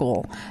same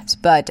school.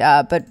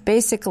 But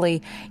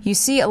basically, you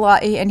see a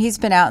lot, and he's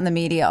been out in the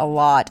media a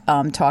lot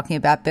talking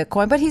about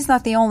Bitcoin. But he's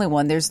not the only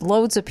one. There's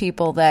loads of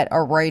people that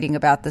are writing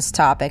about this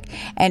topic,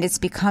 and it's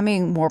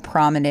becoming more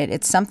prominent.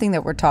 It's something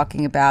that we're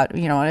talking about,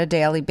 you know, on a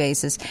daily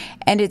basis,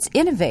 and it's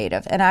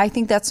innovative. And I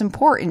think that's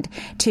important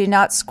to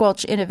not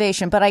squelch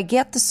innovation. But I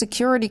get the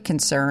security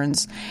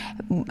concerns.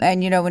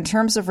 And, you know, in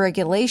terms of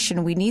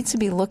regulation, we need to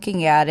be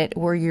looking at it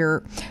where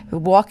you're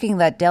walking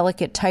that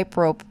delicate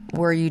tightrope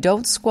where you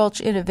don't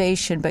squelch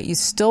innovation, but you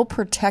still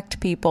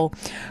protect people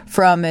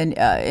from an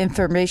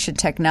information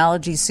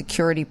technology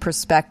security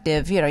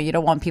perspective. You know, you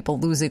don't want people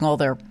losing all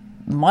their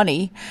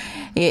money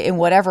in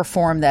whatever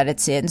form that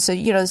it's in. So,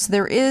 you know, so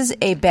there is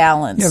a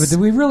balance. Yeah, but do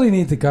we really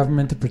need the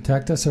government to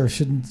protect us, or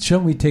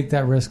shouldn't we take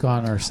that risk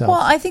on ourselves? Well,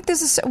 I think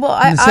this is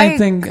I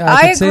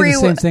agree. The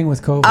same thing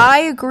with COVID. I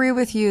agree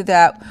with you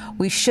that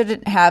we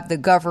shouldn't have the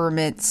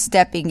government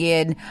stepping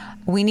in.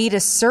 We need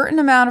a certain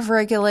amount of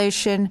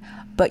regulation,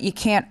 but you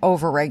can't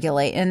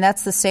overregulate. And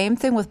that's the same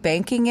thing with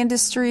banking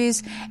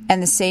industries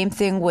and the same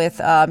thing with,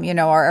 you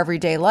know, our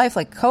everyday life,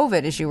 like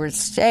COVID, as you were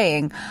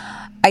saying.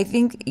 I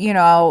think, you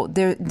know,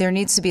 there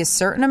needs to be a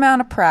certain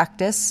amount of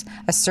practice,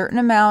 a certain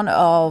amount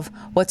of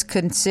what's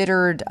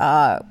considered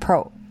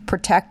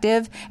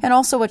protective, and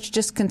also what's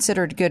just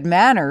considered good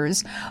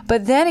manners.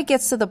 But then it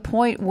gets to the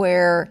point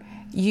where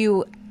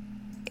you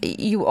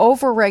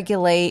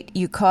overregulate,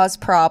 you cause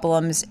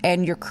problems,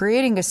 and you're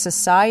creating a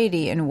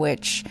society in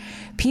which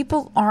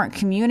people aren't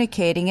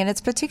communicating, and it's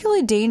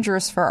particularly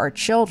dangerous for our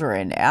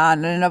children.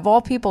 And of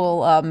all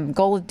people,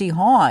 Goldie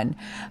Hawn,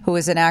 who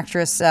is an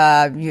actress,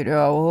 you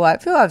know,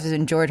 who I've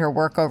enjoyed her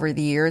work over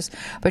the years,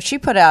 but she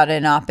put out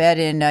an op-ed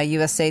in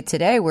USA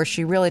Today where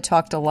she really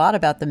talked a lot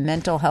about the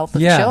mental health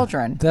of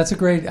children. That's a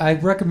great. I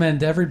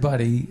recommend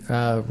everybody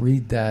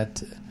read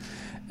that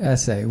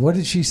essay. What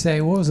did she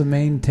say? What was the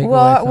main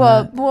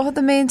takeaway? Well,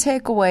 the main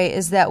takeaway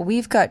is that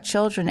we've got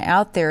children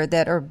out there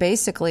that are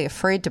basically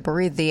afraid to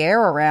breathe the air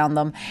around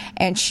them,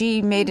 and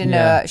she made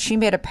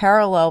a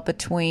parallel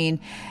between,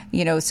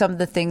 you know, some of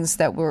the things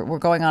that were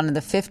going on in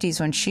the 50s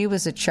when she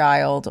was a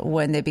child,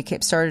 when they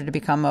started to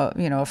become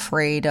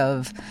afraid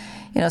of,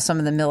 you know, some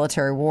of the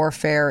military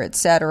warfare, et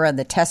cetera, and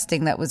the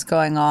testing that was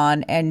going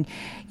on. And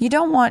you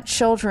don't want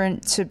children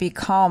to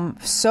become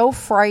so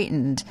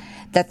frightened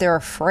that they're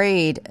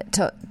afraid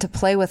to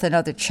play with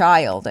another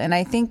child. And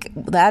I think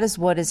that is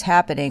what is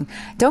happening.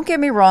 Don't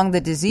get me wrong,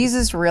 the disease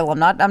is real. I'm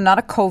not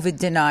a COVID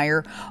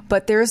denier,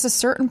 but there is a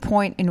certain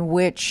point in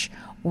which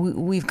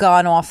we've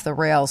gone off the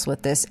rails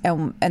with this.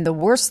 And the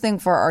worst thing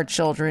for our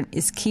children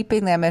is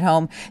keeping them at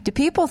home. Do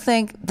people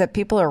think that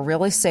people are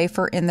really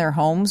safer in their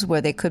homes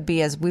where they could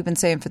be, as we've been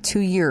saying for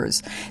 2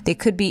 years, they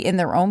could be in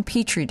their own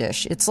petri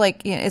dish? It's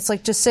like, you know, it's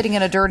like just sitting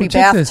in a dirty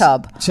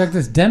bathtub. Check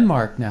this.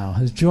 Denmark now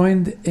has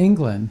joined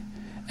England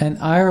and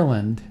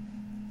Ireland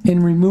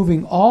in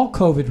removing all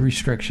COVID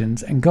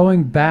restrictions and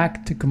going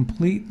back to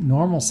complete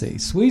normalcy.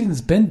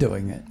 Sweden's been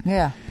doing it.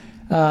 Yeah.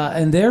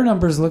 And their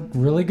numbers look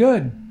really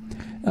good.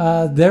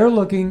 They're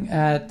looking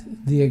at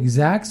the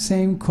exact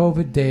same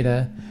COVID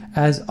data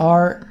as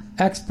our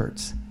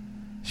experts.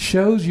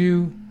 Shows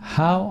you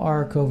how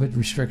our COVID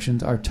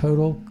restrictions are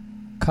total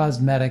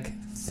cosmetic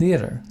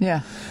theater.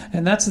 Yeah.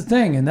 And that's the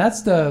thing. And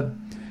that's the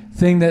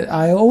thing that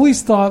I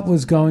always thought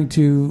was going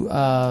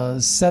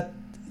to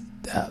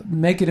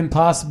make it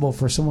impossible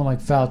for someone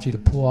like Fauci to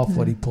pull off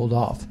what he pulled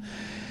off.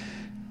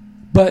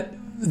 But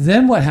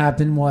then what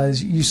happened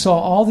was you saw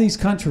all these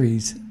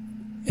countries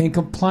in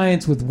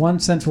compliance with one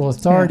central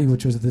authority,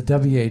 which was the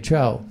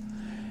WHO.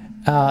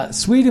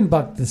 Sweden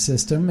bucked the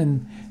system,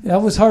 and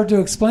that was hard to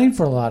explain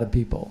for a lot of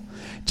people.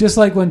 Just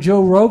like when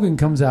Joe Rogan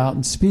comes out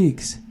and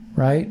speaks,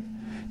 right?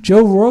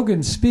 Joe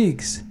Rogan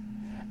speaks,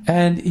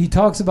 and he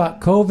talks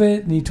about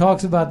COVID, and he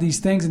talks about these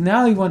things, and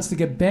now he wants to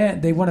get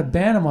banned. They want to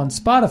ban him on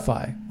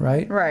Spotify,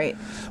 right? Right.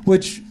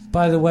 Which,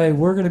 by the way,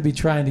 we're going to be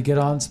trying to get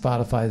on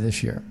Spotify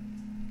this year.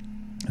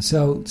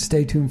 So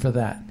stay tuned for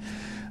that.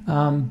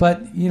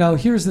 But, you know,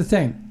 here's the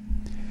thing.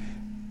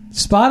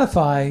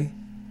 Spotify,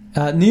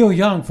 Neil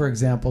Young, for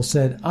example,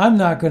 said, I'm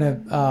not going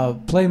to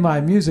play my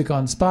music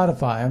on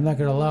Spotify. I'm not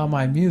going to allow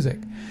my music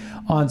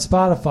on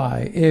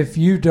Spotify if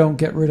you don't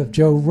get rid of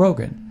Joe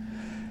Rogan.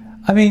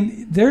 I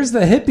mean, there's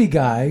the hippie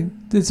guy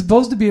that's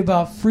supposed to be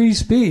about free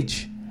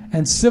speech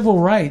and civil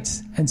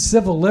rights and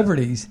civil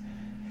liberties,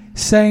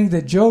 saying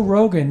that Joe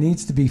Rogan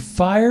needs to be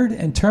fired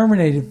and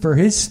terminated for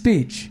his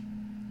speech.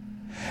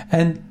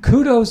 And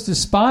kudos to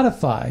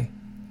Spotify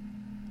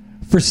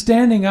for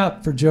standing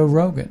up for Joe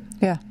Rogan.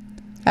 Yeah,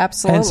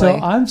 absolutely. And so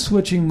I'm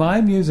switching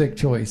my music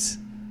choice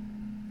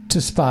to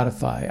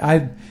Spotify.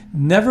 I've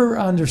never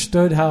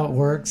understood how it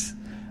works.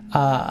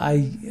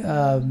 I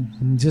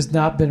just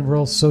not been a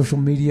real social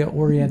media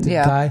oriented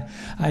guy.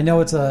 I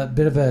know it's a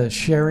bit of a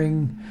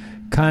sharing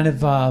kind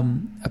of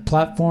a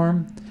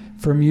platform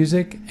for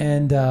music,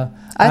 and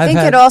I think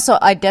it also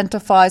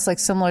identifies, like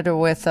similar to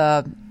with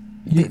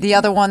the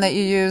other one that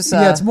you use.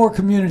 Yeah, it's more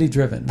community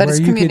driven. But it's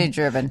community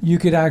driven. You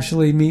could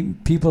actually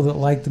meet people that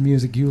like the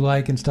music you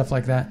like and stuff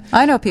like that.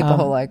 I know people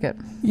who like it.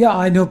 Yeah,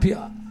 I know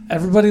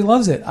everybody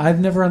loves it. I've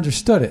never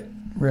understood it,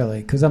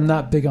 really, because I'm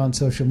not big on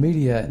social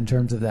media in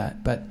terms of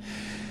that. But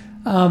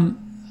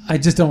I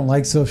just don't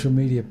like social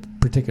media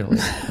particularly.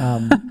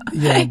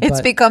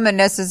 It's become a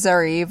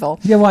necessary evil.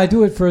 Yeah, well, I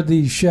do it for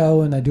the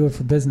show and I do it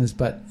for business.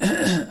 But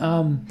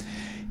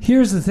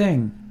here's the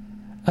thing.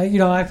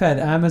 I've had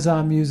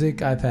Amazon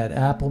Music, I've had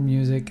Apple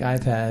Music,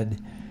 I've had,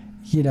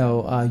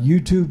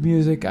 YouTube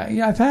Music.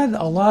 I've had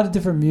a lot of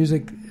different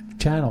music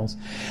channels.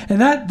 And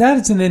that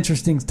is an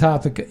interesting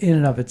topic in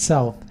and of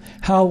itself,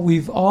 how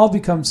we've all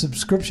become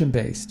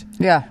subscription-based.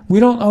 Yeah. We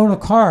don't own a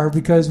car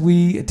because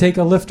we take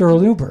a Lyft or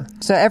an Uber.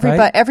 So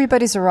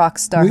everybody's a rock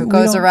star who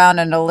goes around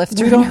in a Lyft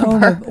or an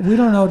Uber. We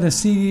don't own a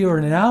CD or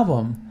an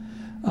album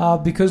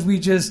because we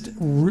just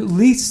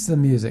release the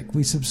music.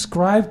 We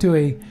subscribe to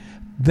a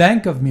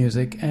bank of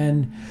music,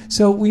 and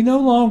so we no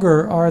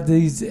longer are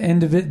these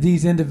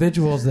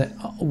individuals that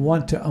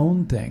want to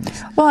own things.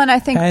 Well, and I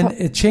think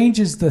it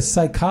changes the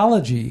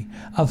psychology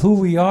of who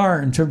we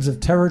are in terms of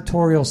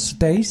territorial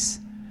space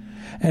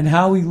and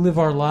how we live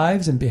our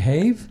lives and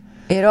behave.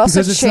 It also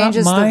because it's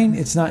changes not mine,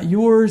 it's not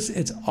yours,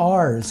 it's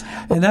ours.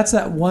 And that's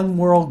that one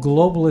world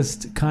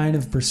globalist kind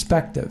of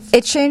perspective.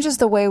 It changes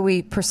the way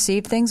we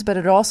perceive things, but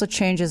it also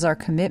changes our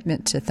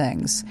commitment to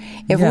things.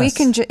 If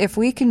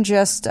we can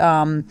just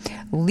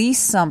lease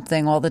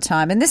something all the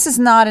time, and this is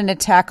not an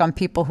attack on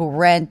people who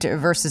rent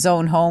versus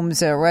own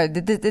homes,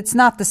 it's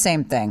not the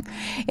same thing.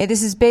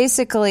 This is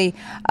basically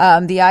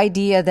the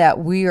idea that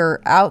we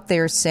are out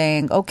there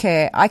saying,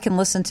 okay, I can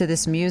listen to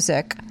this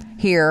music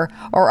here,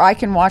 or I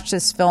can watch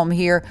this film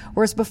here.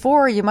 Whereas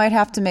before, you might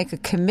have to make a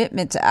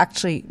commitment to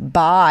actually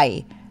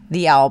buy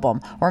the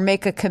album or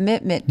make a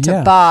commitment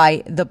to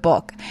buy the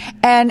book.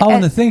 And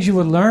the things you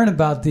would learn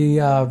about the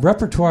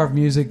repertoire of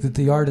music that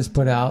the artist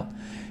put out,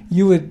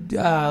 you would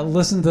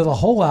listen to the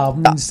whole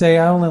album and say,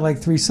 I only like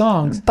 3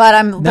 songs. We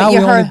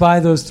only buy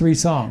those 3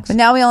 songs. But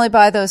now we only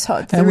buy those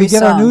 3 songs. And we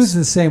get our news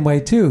the same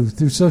way, too.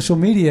 Through social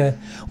media,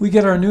 we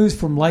get our news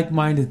from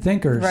like-minded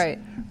thinkers. Right.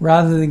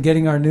 Rather than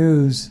getting our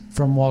news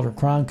from Walter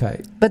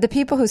Cronkite. But the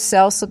people who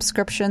sell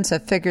subscriptions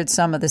have figured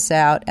some of this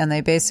out, and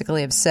they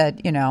basically have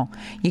said,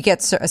 you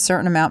get a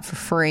certain amount for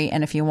free,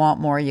 and if you want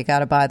more, you got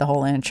to buy the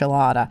whole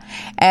enchilada.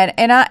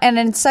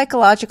 And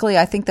psychologically,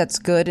 I think that's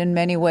good in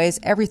many ways.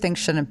 Everything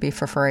shouldn't be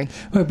for free.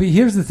 But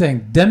here's the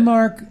thing.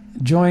 Denmark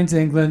joins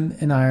England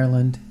and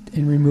Ireland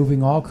in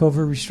removing all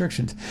COVID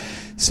restrictions.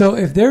 So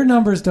if their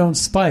numbers don't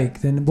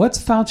spike, then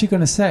what's Fauci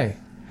going to say?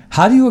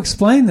 How do you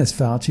explain this,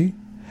 Fauci?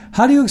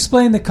 How do you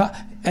explain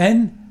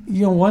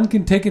one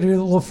can take it a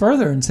little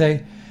further and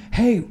say,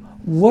 hey,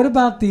 what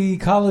about the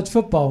college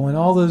football when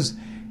all those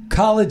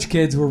college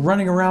kids were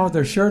running around with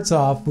their shirts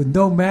off with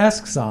no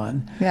masks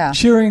on,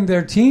 cheering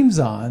their teams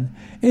on,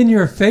 in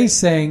your face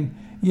saying,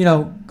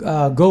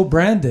 go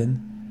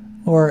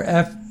Brandon or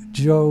F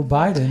Joe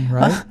Biden,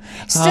 right?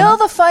 Still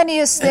the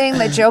funniest thing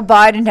that Joe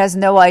Biden has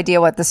no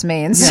idea what this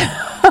means.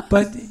 Yeah.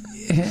 But,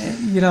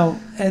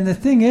 and the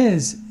thing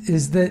is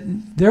that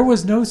there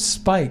was no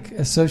spike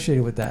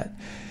associated with that.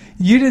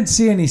 You didn't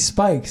see any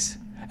spikes,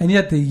 and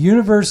yet the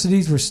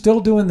universities were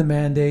still doing the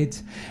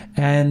mandates,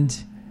 and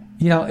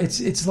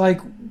it's like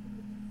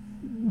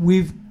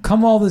we've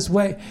come all this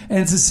way, and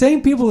it's the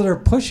same people that are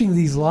pushing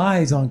these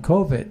lies on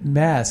COVID.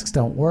 Masks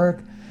don't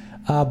work,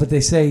 but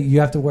they say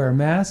you have to wear a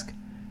mask.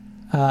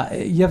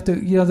 You have to,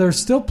 there's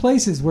still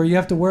places where you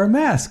have to wear a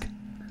mask,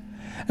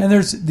 and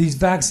there's these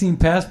vaccine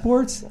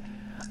passports.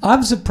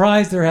 I'm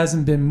surprised there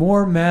hasn't been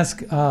more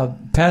mask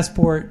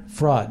passport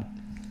fraud.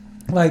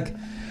 Like,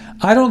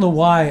 I don't know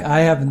why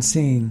I haven't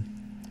seen,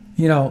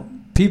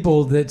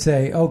 people that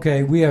say,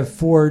 okay, we have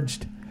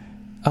forged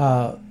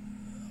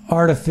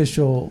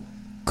artificial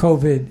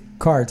COVID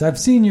cards. I've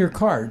seen your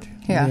card,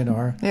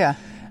 Leonora. Yeah.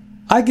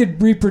 I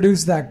could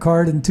reproduce that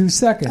card in 2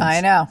 seconds.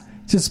 I know.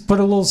 Just put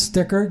a little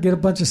sticker, get a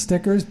bunch of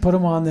stickers, put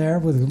them on there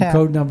with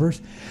code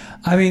numbers.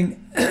 I mean,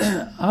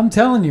 I'm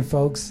telling you,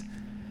 folks,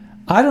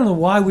 I don't know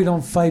why we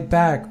don't fight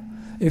back.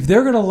 If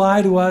they're going to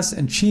lie to us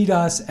and cheat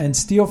us and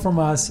steal from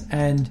us,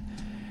 and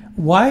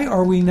why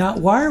are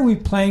we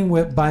playing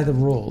by the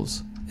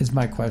rules is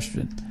my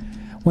question.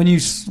 When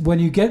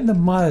you get in the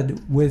mud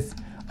with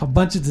a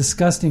bunch of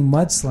disgusting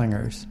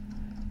mudslingers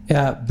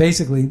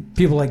basically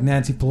people like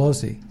Nancy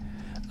Pelosi.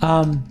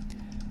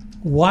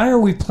 Why are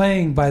we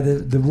playing by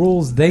the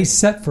rules they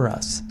set for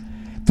us?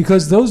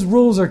 Because those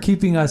rules are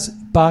keeping us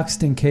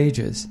boxed in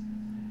cages.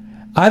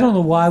 I don't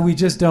know why we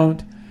just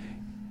don't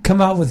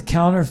come out with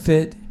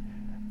counterfeit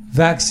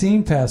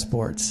vaccine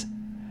passports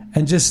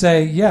and just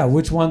say, yeah,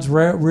 which one's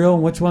real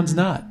and which one's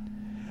not.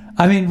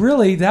 I mean,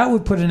 really, that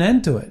would put an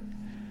end to it.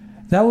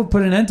 That would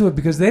put an end to it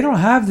because they don't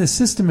have the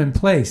system in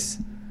place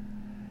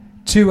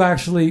to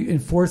actually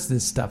enforce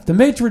this stuff. The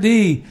maitre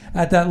d'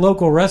 at that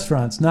local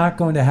restaurant's not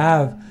going to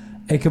have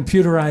a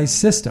computerized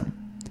system.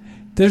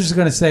 They're just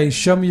going to say,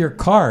 show me your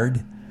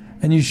card,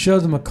 and you show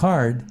them a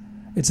card.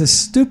 It's a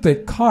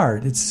stupid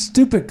card. It's a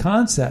stupid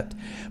concept,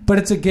 but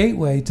it's a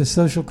gateway to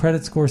social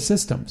credit score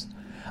systems.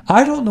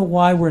 I don't know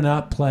why we're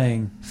not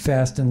playing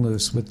fast and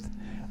loose with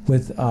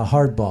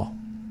hardball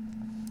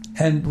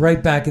and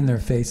right back in their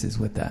faces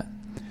with that.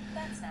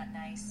 That's not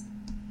nice.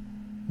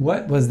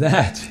 What was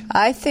that?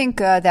 I think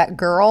that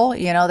girl,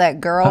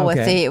 that girl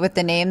with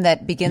the name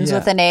that begins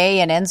with an A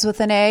and ends with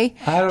an A.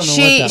 I don't know what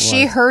that was.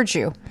 She heard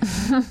you.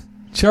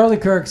 Charlie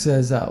Kirk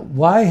says,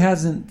 why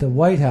hasn't the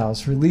White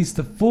House released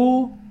the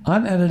full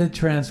unedited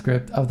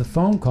transcript of the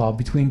phone call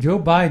between Joe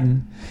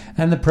Biden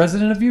and the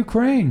president of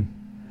Ukraine?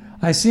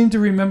 I seem to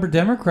remember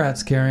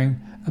Democrats caring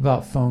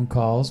about phone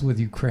calls with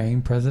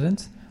Ukraine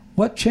presidents.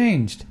 What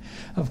changed?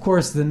 Of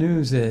course, the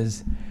news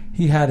is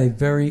he had a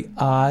very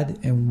odd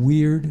and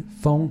weird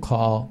phone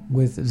call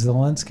with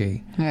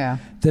Zelensky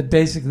that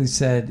basically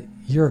said,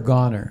 you're a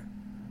goner.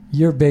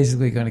 You're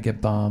basically going to get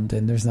bombed,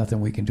 and there's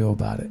nothing we can do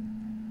about it,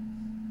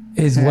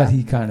 is what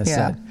he kind of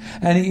said.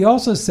 And he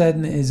also said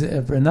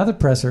in another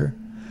presser,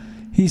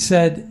 he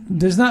said,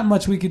 there's not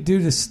much we could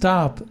do to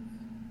stop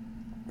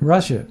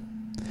Russia,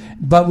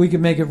 but we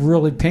can make it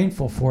really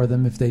painful for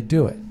them if they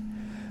do it.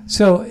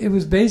 So it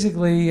was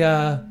basically,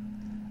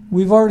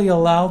 we've already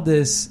allowed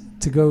this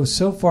to go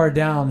so far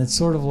down. It's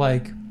sort of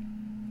like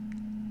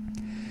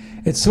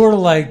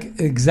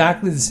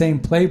exactly the same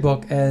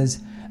playbook as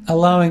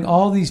allowing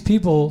all these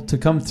people to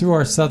come through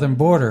our southern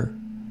border.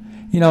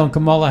 And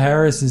Kamala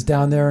Harris is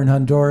down there in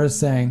Honduras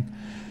saying,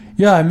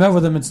 yeah, I met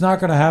with him. It's not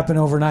going to happen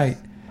overnight.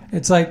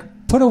 It's like,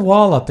 put a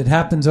wall up. It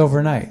happens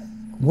overnight.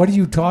 What are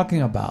you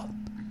talking about?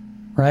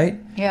 Right?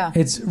 Yeah.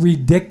 It's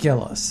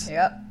ridiculous.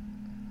 Yep.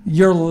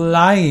 You're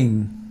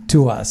lying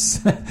to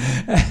us.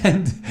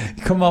 And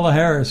Kamala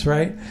Harris,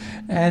 right?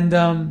 And,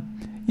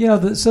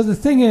 so the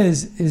thing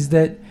is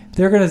that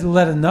they're going to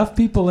let enough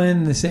people in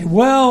and they say,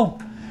 well,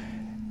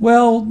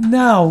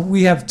 now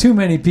we have too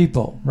many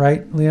people,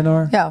 right,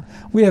 Leonore? Yeah.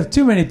 We have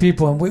too many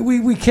people, and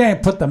we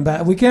can't put them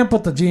back. We can't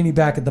put the genie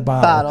back at the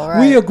bottle. Right.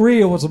 We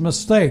agree it was a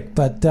mistake,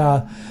 but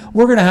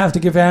we're going to have to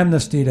give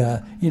amnesty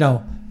to,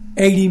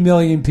 80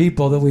 million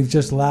people that we've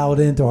just allowed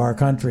into our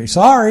country.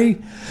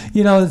 Sorry.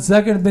 It's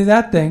not going to be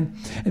that thing.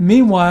 And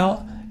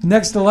meanwhile,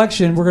 next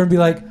election, we're going to be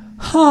like,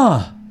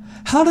 how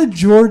did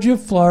Georgia,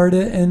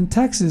 Florida, and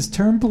Texas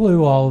turn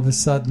blue all of a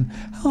sudden?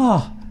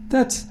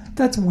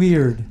 That's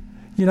weird.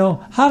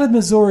 How did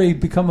Missouri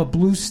become a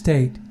blue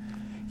state?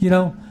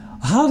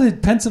 How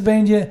did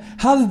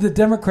the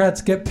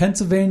Democrats get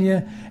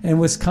Pennsylvania and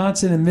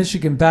Wisconsin and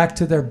Michigan back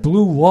to their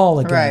blue wall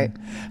again? Right.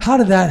 How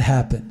did that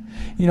happen?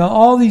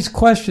 All these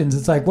questions.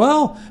 It's like,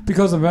 well,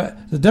 because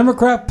the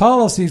Democrat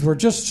policies were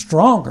just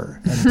stronger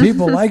and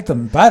people liked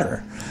them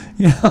better.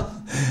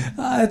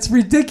 It's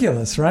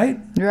ridiculous, right?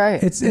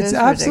 Right. It's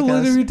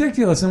absolutely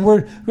ridiculous. And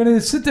we're going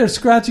to sit there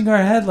scratching our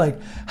head like,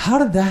 how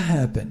did that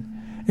happen?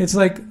 It's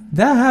like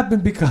that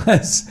happened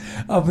because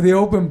of the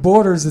open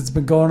borders that's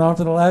been going on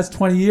for the last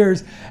 20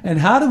 years. And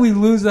how do we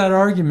lose that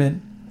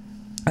argument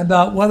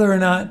about whether or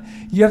not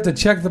you have to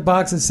check the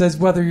box that says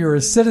whether you're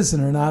a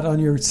citizen or not on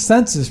your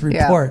census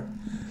report? Yeah.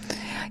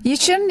 You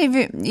shouldn't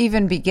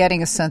even be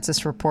getting a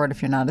census report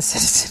if you're not a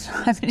citizen.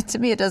 I mean, to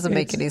me, it doesn't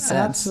make any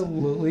sense.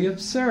 Absolutely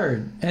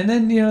absurd. And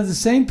then, the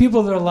same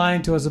people that are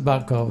lying to us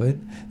about COVID,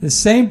 the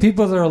same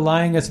people that are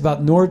lying to us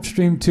about Nord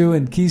Stream 2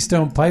 and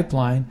Keystone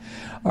Pipeline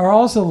are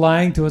also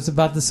lying to us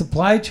about the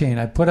supply chain.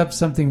 I put up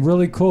something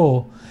really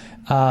cool.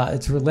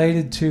 It's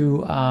related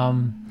to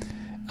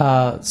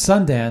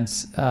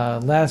Sundance,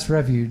 Last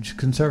Refuge,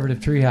 Conservative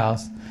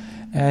Treehouse.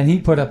 And he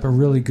put up a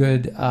really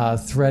good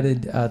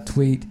threaded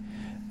tweet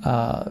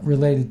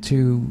related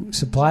to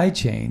supply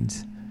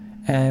chains,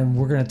 and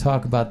we're going to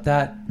talk about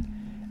that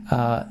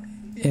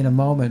in a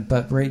moment.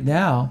 But right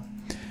now,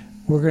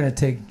 we're going to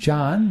take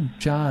John.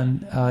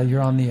 John,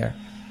 you're on the air.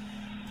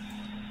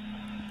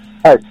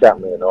 Hi, Scott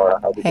and Leonora.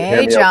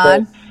 Hey,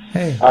 John.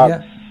 Okay? Hey,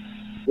 yeah.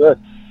 Good.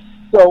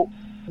 So,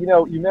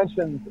 you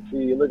mentioned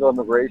the illegal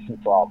immigration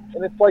problem,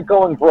 and it's like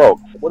going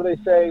broke. What do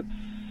they say?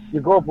 You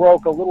go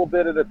broke a little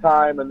bit at a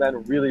time and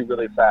then really,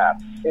 really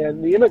fast.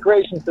 And the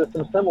immigration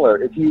system's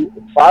similar. If you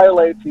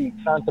violate the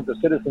concept of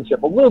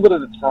citizenship a little bit at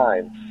a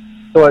time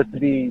so as to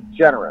be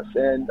generous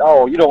and,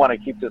 you don't want to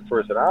keep this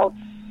person out,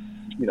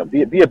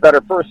 be a better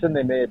person.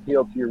 They may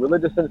appeal to your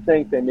religious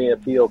instinct. They may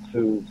appeal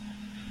to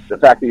the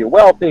fact that you're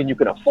wealthy and you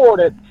can afford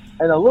it.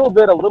 And a little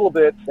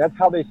bit, that's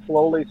how they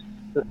slowly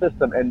the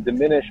system and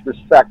diminish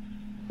respect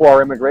for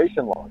our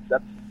immigration laws.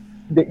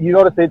 You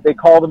notice they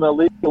call them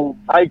illegal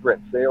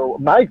migrants. They are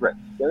migrants.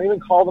 They don't even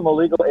call them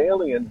illegal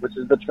aliens, which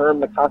is the term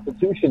the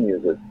Constitution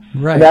uses.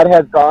 Right. And that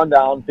has gone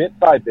down bit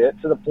by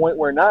bit to the point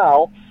where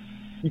now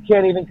you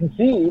can't even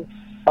conceive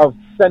of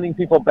sending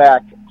people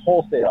back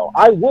wholesale.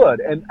 I would,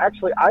 and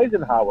actually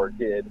Eisenhower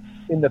did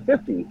in the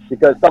 50s,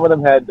 because some of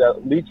them had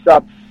leached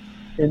up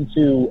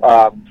into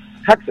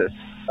Texas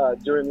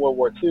during World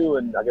War II,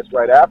 and I guess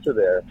right after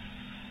there.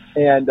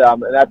 And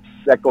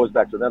that goes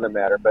back to another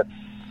matter. But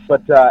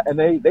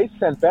they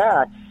sent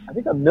back, I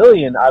think, 1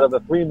 million out of the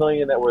 3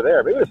 million that were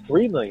there. Maybe it was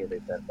 3 million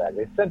they sent back.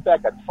 They sent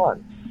back a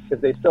ton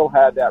because they still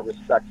had that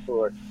respect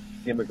for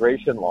the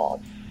immigration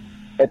laws.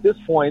 At this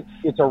point,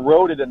 it's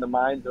eroded in the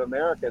minds of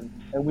Americans,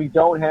 and we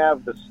don't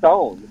have the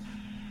stones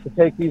to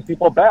take these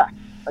people back.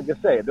 Like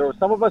I say, there are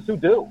some of us who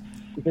do,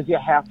 because you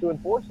have to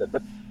enforce it.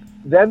 But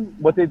then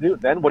what do?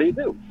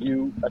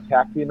 You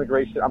attack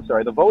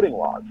the voting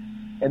laws,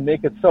 and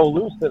make it so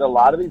loose that a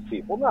lot of these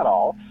people, not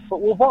all,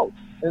 but will vote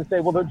and say,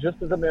 well, they're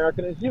just as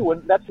American as you.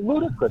 And that's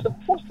ludicrous. Of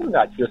course they're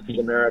not just as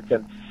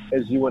American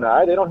as you and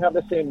I. They don't have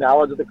the same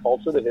knowledge of the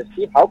culture, the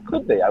history. How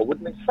could they? I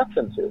wouldn't expect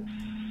them to.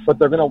 But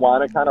they're going to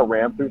want to kind of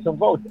ram through some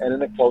votes. And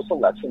in a close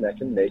election, that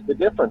can make the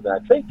difference. And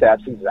I think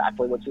that's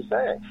exactly what you're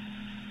saying.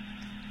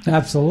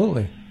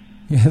 Absolutely.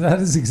 Yeah, that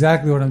is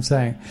exactly what I'm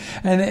saying.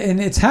 And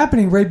it's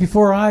happening right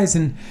before our eyes.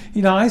 And,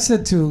 I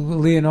said to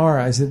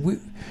Leonora, I said,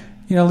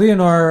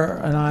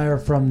 Leonora and I are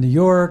from New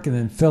York and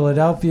then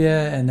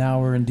Philadelphia, and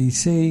now we're in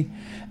D.C.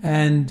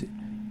 And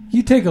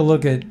you take a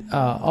look at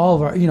all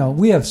of our,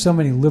 we have so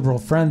many liberal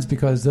friends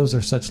because those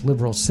are such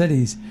liberal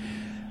cities.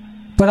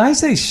 But I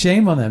say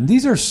shame on them.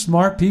 These are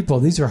smart people.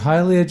 These are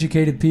highly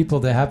educated people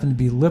that happen to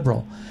be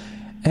liberal.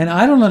 And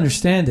I don't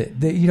understand it.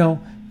 That,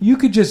 you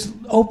could just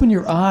open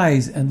your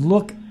eyes and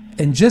look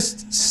and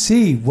just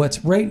see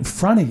what's right in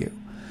front of you.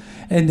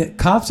 And the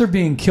cops are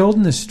being killed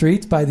in the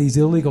streets by these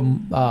illegal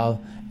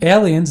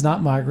aliens,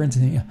 not migrants.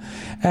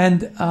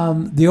 And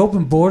the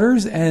open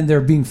borders, and they're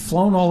being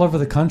flown all over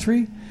the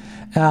country.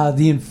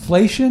 The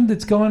inflation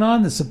that's going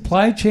on, the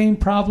supply chain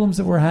problems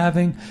that we're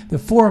having, the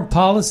foreign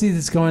policy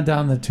that's going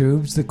down the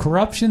tubes, the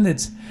corruption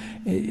that's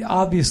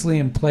obviously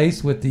in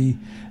place with the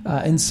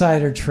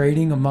insider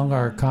trading among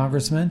our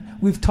congressmen.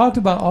 We've talked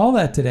about all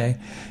that today.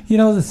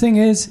 The thing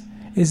is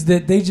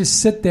that they just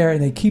sit there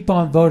and they keep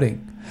on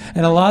voting.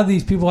 And a lot of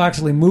these people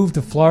actually move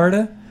to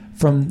Florida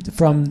from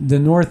the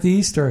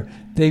Northeast, or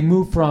they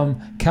move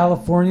from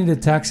California to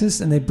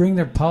Texas, and they bring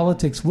their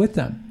politics with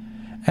them.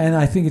 And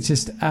I think it's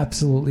just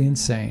absolutely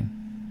insane.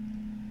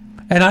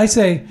 And I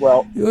say,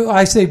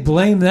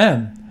 blame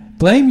them.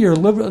 Blame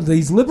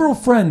these liberal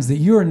friends that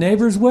you are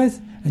neighbors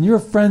with and you're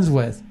friends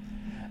with,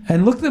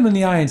 and look them in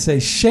the eye and say,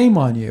 shame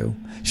on you.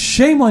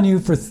 Shame on you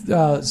for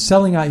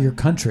selling out your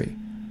country.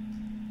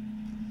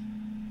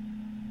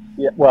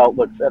 Yeah, well,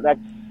 look,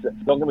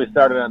 don't get me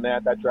started on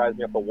that. That drives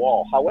me up the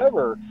wall.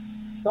 However,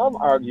 some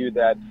argue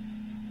that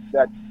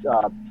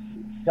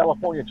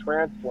California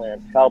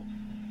transplants helped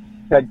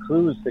Ted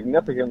Cruz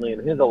significantly in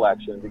his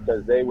election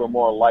because they were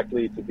more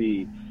likely to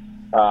be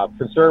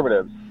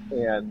conservatives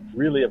and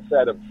really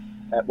upset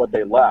at what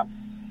they left.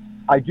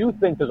 I do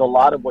think there's a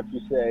lot of what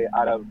you say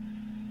out of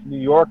New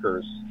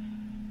Yorkers,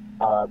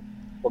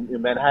 from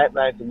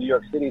Manhattanites and New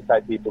York City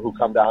type people who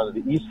come down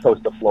to the east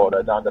coast of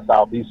Florida, down to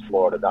southeast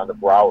Florida, down to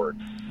Broward.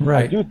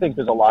 Right. I do think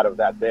there's a lot of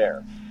that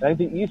there. And I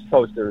think the East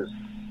Coasters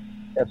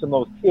have some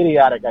of those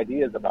idiotic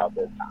ideas about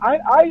this.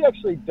 I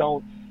actually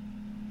don't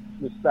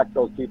respect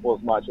those people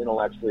as much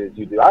intellectually as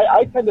you do.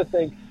 I tend to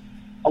think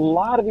a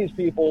lot of these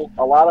people,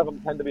 a lot of them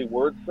tend to be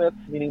wordsmiths,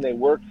 meaning they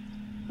work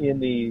in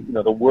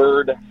the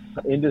word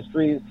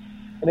industries,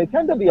 and they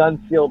tend to be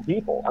unskilled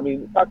people. I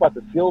mean, talk about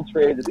the skilled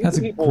trades. That's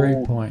a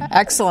great point.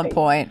 Excellent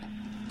point.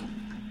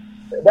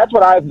 That's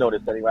what I've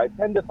noticed anyway. I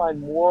tend to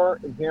find more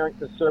inherent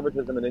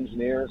conservatism in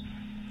engineers,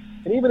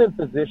 and even in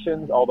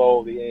physicians,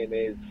 although the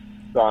AMA's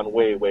gone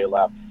way, way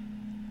left.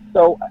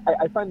 So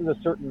I find there's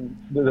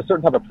a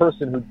certain type of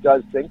person who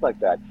does things like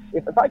that.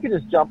 If I could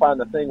just jump on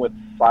the thing with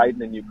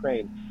Biden and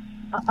Ukraine,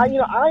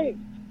 I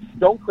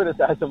don't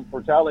criticize them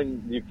for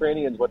telling the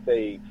Ukrainians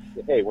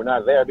hey, we're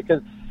not there,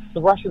 because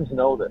the Russians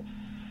know this.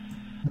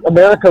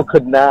 America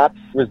could not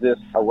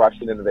resist a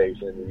Russian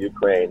invasion in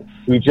Ukraine.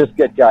 We just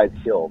get guys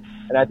killed,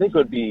 and I think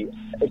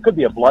it could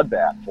be a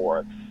bloodbath for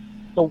us.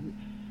 So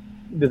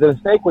the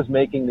mistake was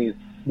making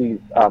these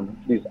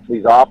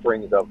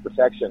offerings of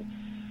protection.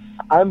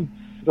 I'm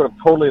sort of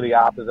totally the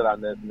opposite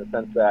on this, in the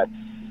sense that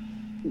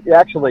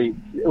actually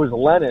it was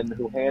Lenin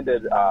who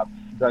handed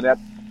Donetsk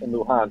and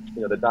Luhansk,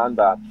 the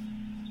Donbass,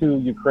 to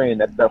Ukraine.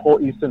 That's the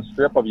whole eastern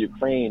strip of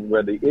Ukraine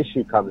where the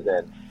issue comes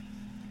in.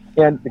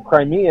 And the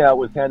Crimea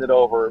was handed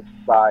over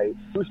by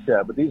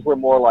Khrushchev, but these were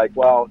more like,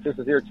 well, this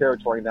is your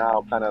territory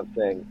now kind of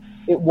thing.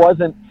 It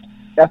wasn't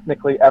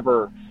ethnically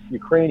ever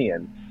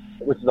Ukrainian,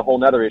 which is a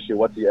whole other issue.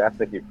 What's the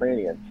ethnic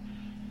Ukrainian?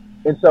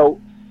 And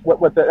so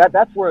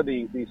that's where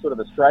the sort of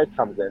the strife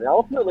comes in. And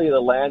ultimately,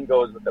 the land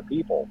goes with the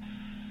people.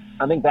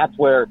 I think that's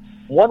where,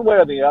 one way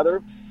or the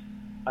other,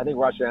 I think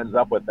Russia ends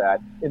up with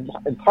that, in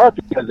part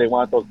because they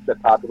want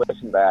that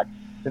population back,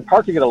 in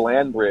part to get a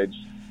land bridge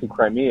to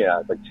Crimea.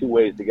 It's like 2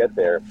 ways to get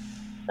there.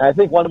 And I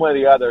think one way or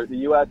the other, the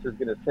U.S. is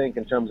going to think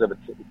in terms of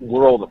its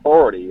world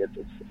authority, its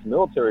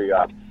military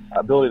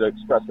ability to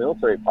express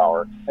military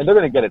power, and they're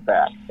going to get it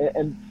back.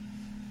 And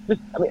just,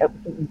 I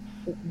mean,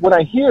 when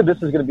I hear this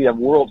is going to be a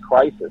world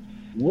crisis,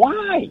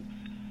 why?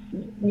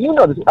 You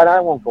know this, and I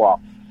won't go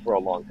off for a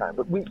long time,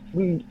 but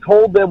we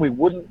told them we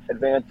wouldn't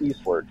advance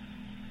eastward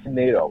in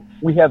NATO.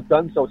 We have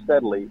done so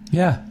steadily.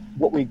 Yeah.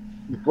 We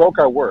broke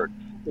our word.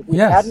 If we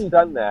hadn't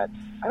done that,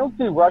 I don't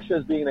see Russia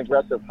as being an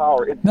aggressive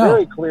power. It's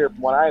very clear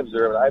from what I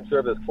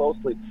observe this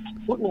closely,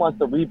 Putin wants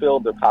to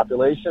rebuild their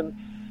population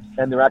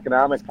and their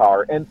economic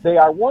power, and they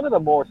are one of the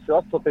more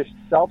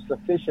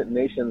self-sufficient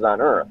nations on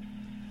earth.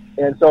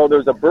 And so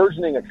there's a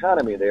burgeoning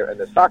economy there, and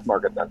the stock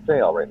market's on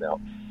sale right now.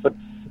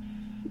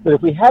 But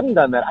if we hadn't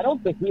done that, I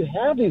don't think we'd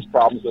have these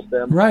problems with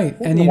them. Right,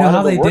 and you know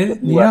how they did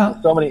it?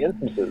 In so many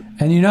instances.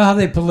 And you know how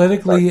they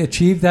politically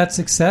achieved that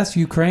success,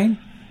 Ukraine?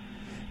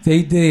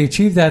 They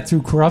achieved that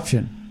through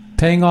corruption,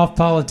 paying off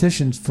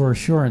politicians for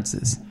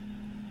assurances.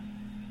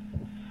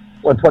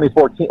 Well,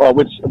 2014,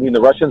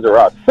 the Russians or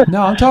us?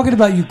 No, I'm talking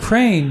about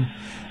Ukraine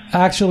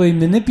actually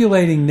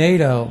manipulating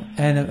NATO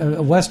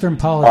and Western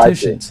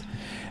politicians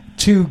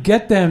to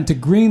get them to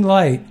green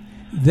light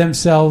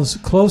themselves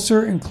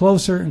closer and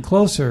closer and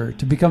closer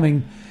to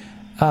becoming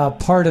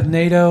part of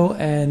NATO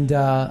and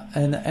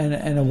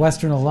a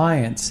Western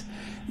alliance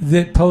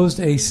that posed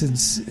a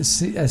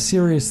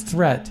serious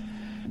threat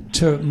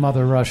to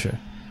Mother Russia.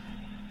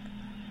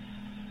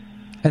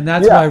 And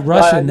that's why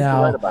Russia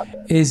now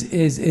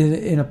is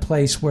in a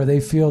place where they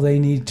feel they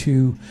need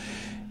to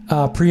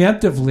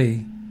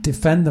preemptively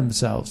defend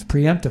themselves,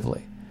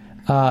 before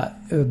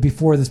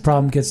this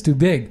problem gets too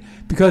big.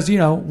 Because,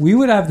 we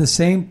would have the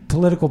same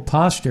political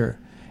posture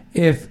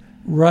if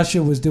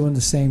Russia was doing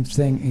the same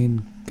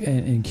thing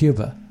in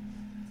Cuba.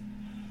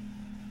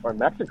 Or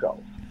Mexico.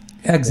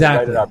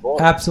 Exactly.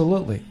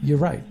 Absolutely. You're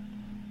right.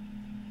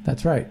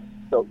 That's right.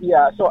 So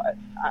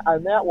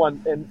on that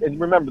one, and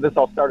remember, this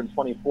all started in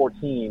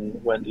 2014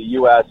 when the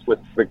U.S. with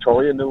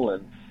Victoria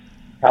Nuland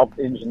helped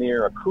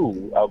engineer a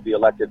coup of the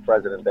elected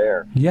president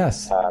there.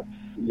 Yes.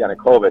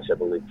 Yanukovych, I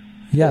believe.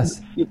 Yes.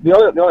 The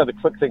only other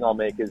quick thing I'll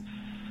make is,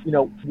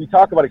 we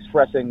talk about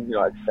expressing,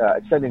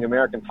 extending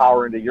American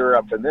power into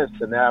Europe and this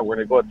and that. We're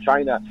going to go with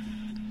China.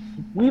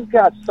 We've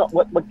got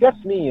what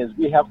gets me is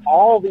we have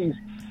all these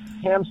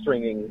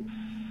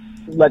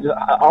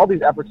all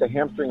these efforts to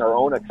hamstring our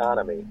own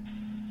economy.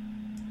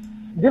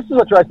 This is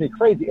what drives me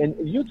crazy, and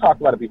you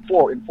talked about it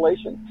before,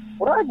 inflation.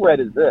 What I've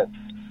read is this,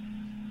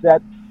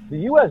 that the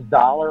U.S.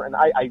 dollar, and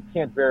I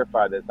can't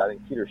verify this, I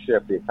think Peter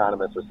Schiff, the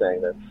economist, was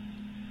saying this,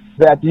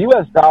 that the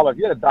U.S. dollar, if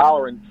you had a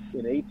dollar in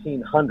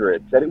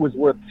 1800, that it was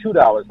worth $2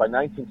 by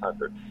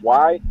 1900.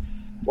 Why?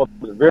 Well,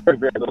 there was very,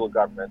 very little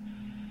government,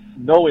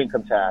 no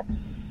income tax.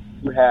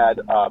 You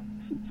had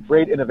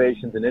great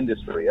innovations in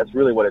industry. That's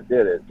really what it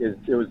did.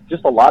 It was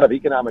just a lot of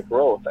economic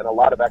growth and a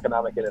lot of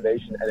economic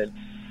innovation and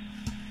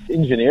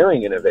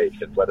engineering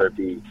innovation, whether it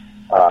be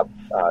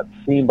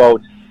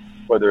steamboats,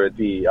 whether it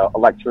be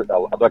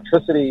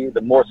electricity,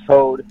 the Morse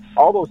code.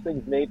 All those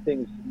things made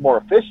things more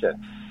efficient.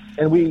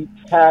 And we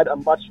had a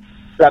much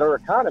better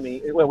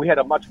economy. Well, we had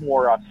a much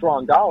more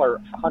strong dollar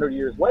 100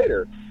 years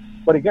later.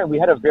 But again, we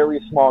had a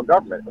very small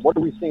government. And what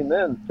have we seen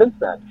since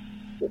then?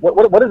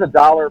 What is a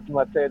dollar from,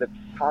 let's say, the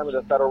time of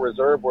the Federal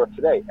Reserve worth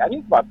today? I think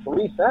it's about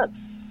 3 cents.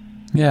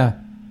 Yeah.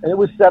 And it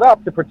was set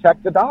up to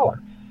protect the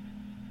dollar.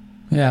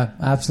 Yeah,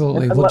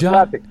 absolutely. And well,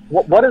 John,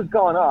 what has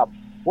gone up?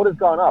 What has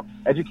gone up?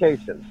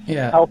 Education,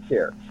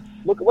 healthcare.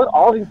 Look at what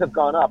all things have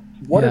gone up.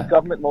 What is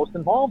government most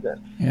involved in?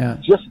 Yeah,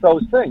 just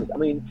those things. I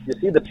mean, you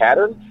see the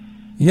pattern?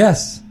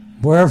 Yes,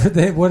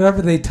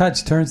 whatever they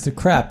touch turns to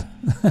crap.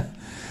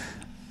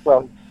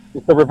 Well,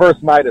 it's the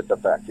reverse Midas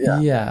effect. Yeah.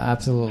 Yeah,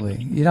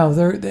 absolutely.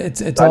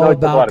 It's all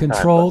about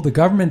control. The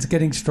government's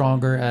getting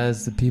stronger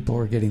as the people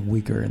are getting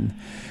weaker, and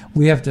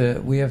we have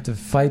to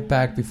fight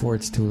back before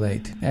it's too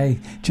late. Hey,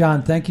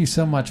 John, thank you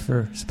so much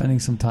for spending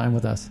some time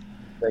with us.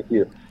 Thank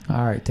you.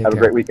 All right, have a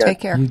great weekend. Take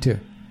care. You too.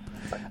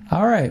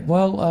 All right.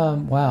 Well,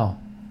 wow,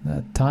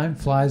 that time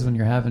flies when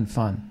you're having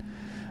fun.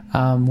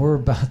 We're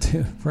about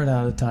to run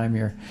out of time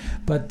here,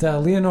 but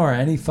Leonora,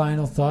 any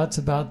final thoughts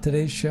about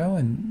today's show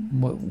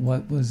and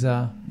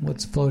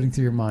what's floating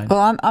through your mind?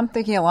 Well, I'm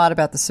thinking a lot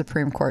about the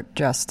Supreme Court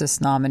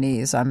justice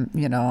nominees. This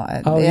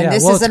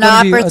is an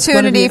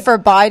opportunity for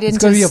Biden it's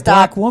going to be a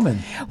black woman.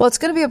 Well, it's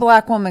going to be a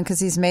black woman because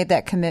he's made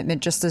that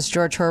commitment, just as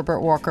George Herbert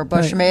Walker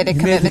Bush made a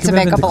commitment to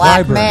make a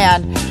black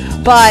man.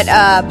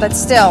 But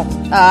still,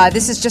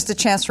 this is just a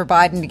chance for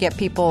Biden to get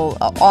people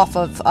off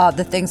of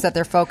the things that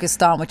they're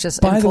focused on, which is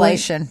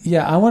inflation.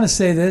 Yeah, I want to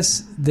say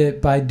this,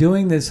 that by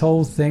doing this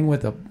whole thing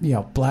with a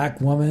black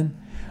woman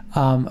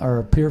or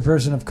a peer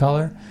person of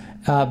color,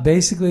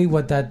 basically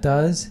what that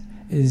does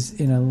is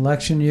in an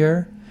election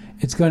year,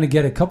 it's going to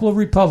get a couple of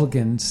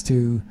Republicans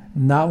to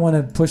not want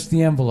to push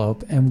the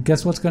envelope. And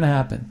guess what's going to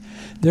happen?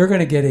 They're going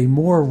to get a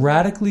more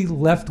radically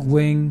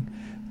left-wing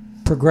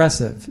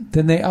progressive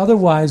than they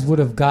otherwise would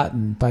have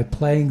gotten by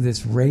playing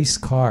this race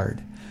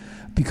card,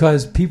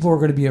 because people are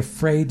going to be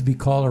afraid to be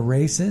called a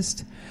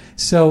racist.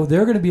 So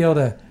they're going to be able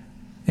to,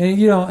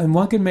 and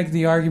one can make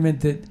the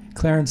argument that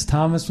Clarence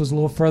Thomas was a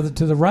little further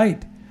to the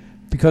right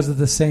because of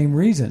the same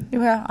reason.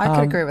 Yeah, I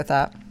could agree with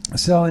that.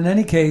 So in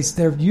any case,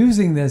 they're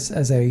using this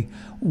as a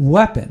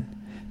weapon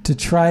to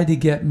try to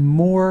get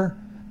more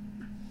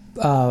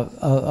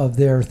of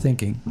their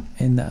thinking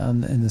in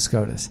the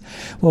SCOTUS.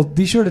 Well,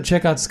 be sure to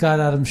check out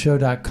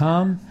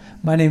ScottAdamsShow.com.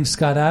 My name's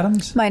Scott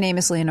Adams. My name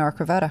is Leonora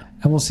Cravetta.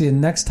 And we'll see you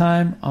next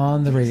time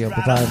on the radio.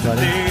 Bye-bye,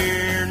 everybody.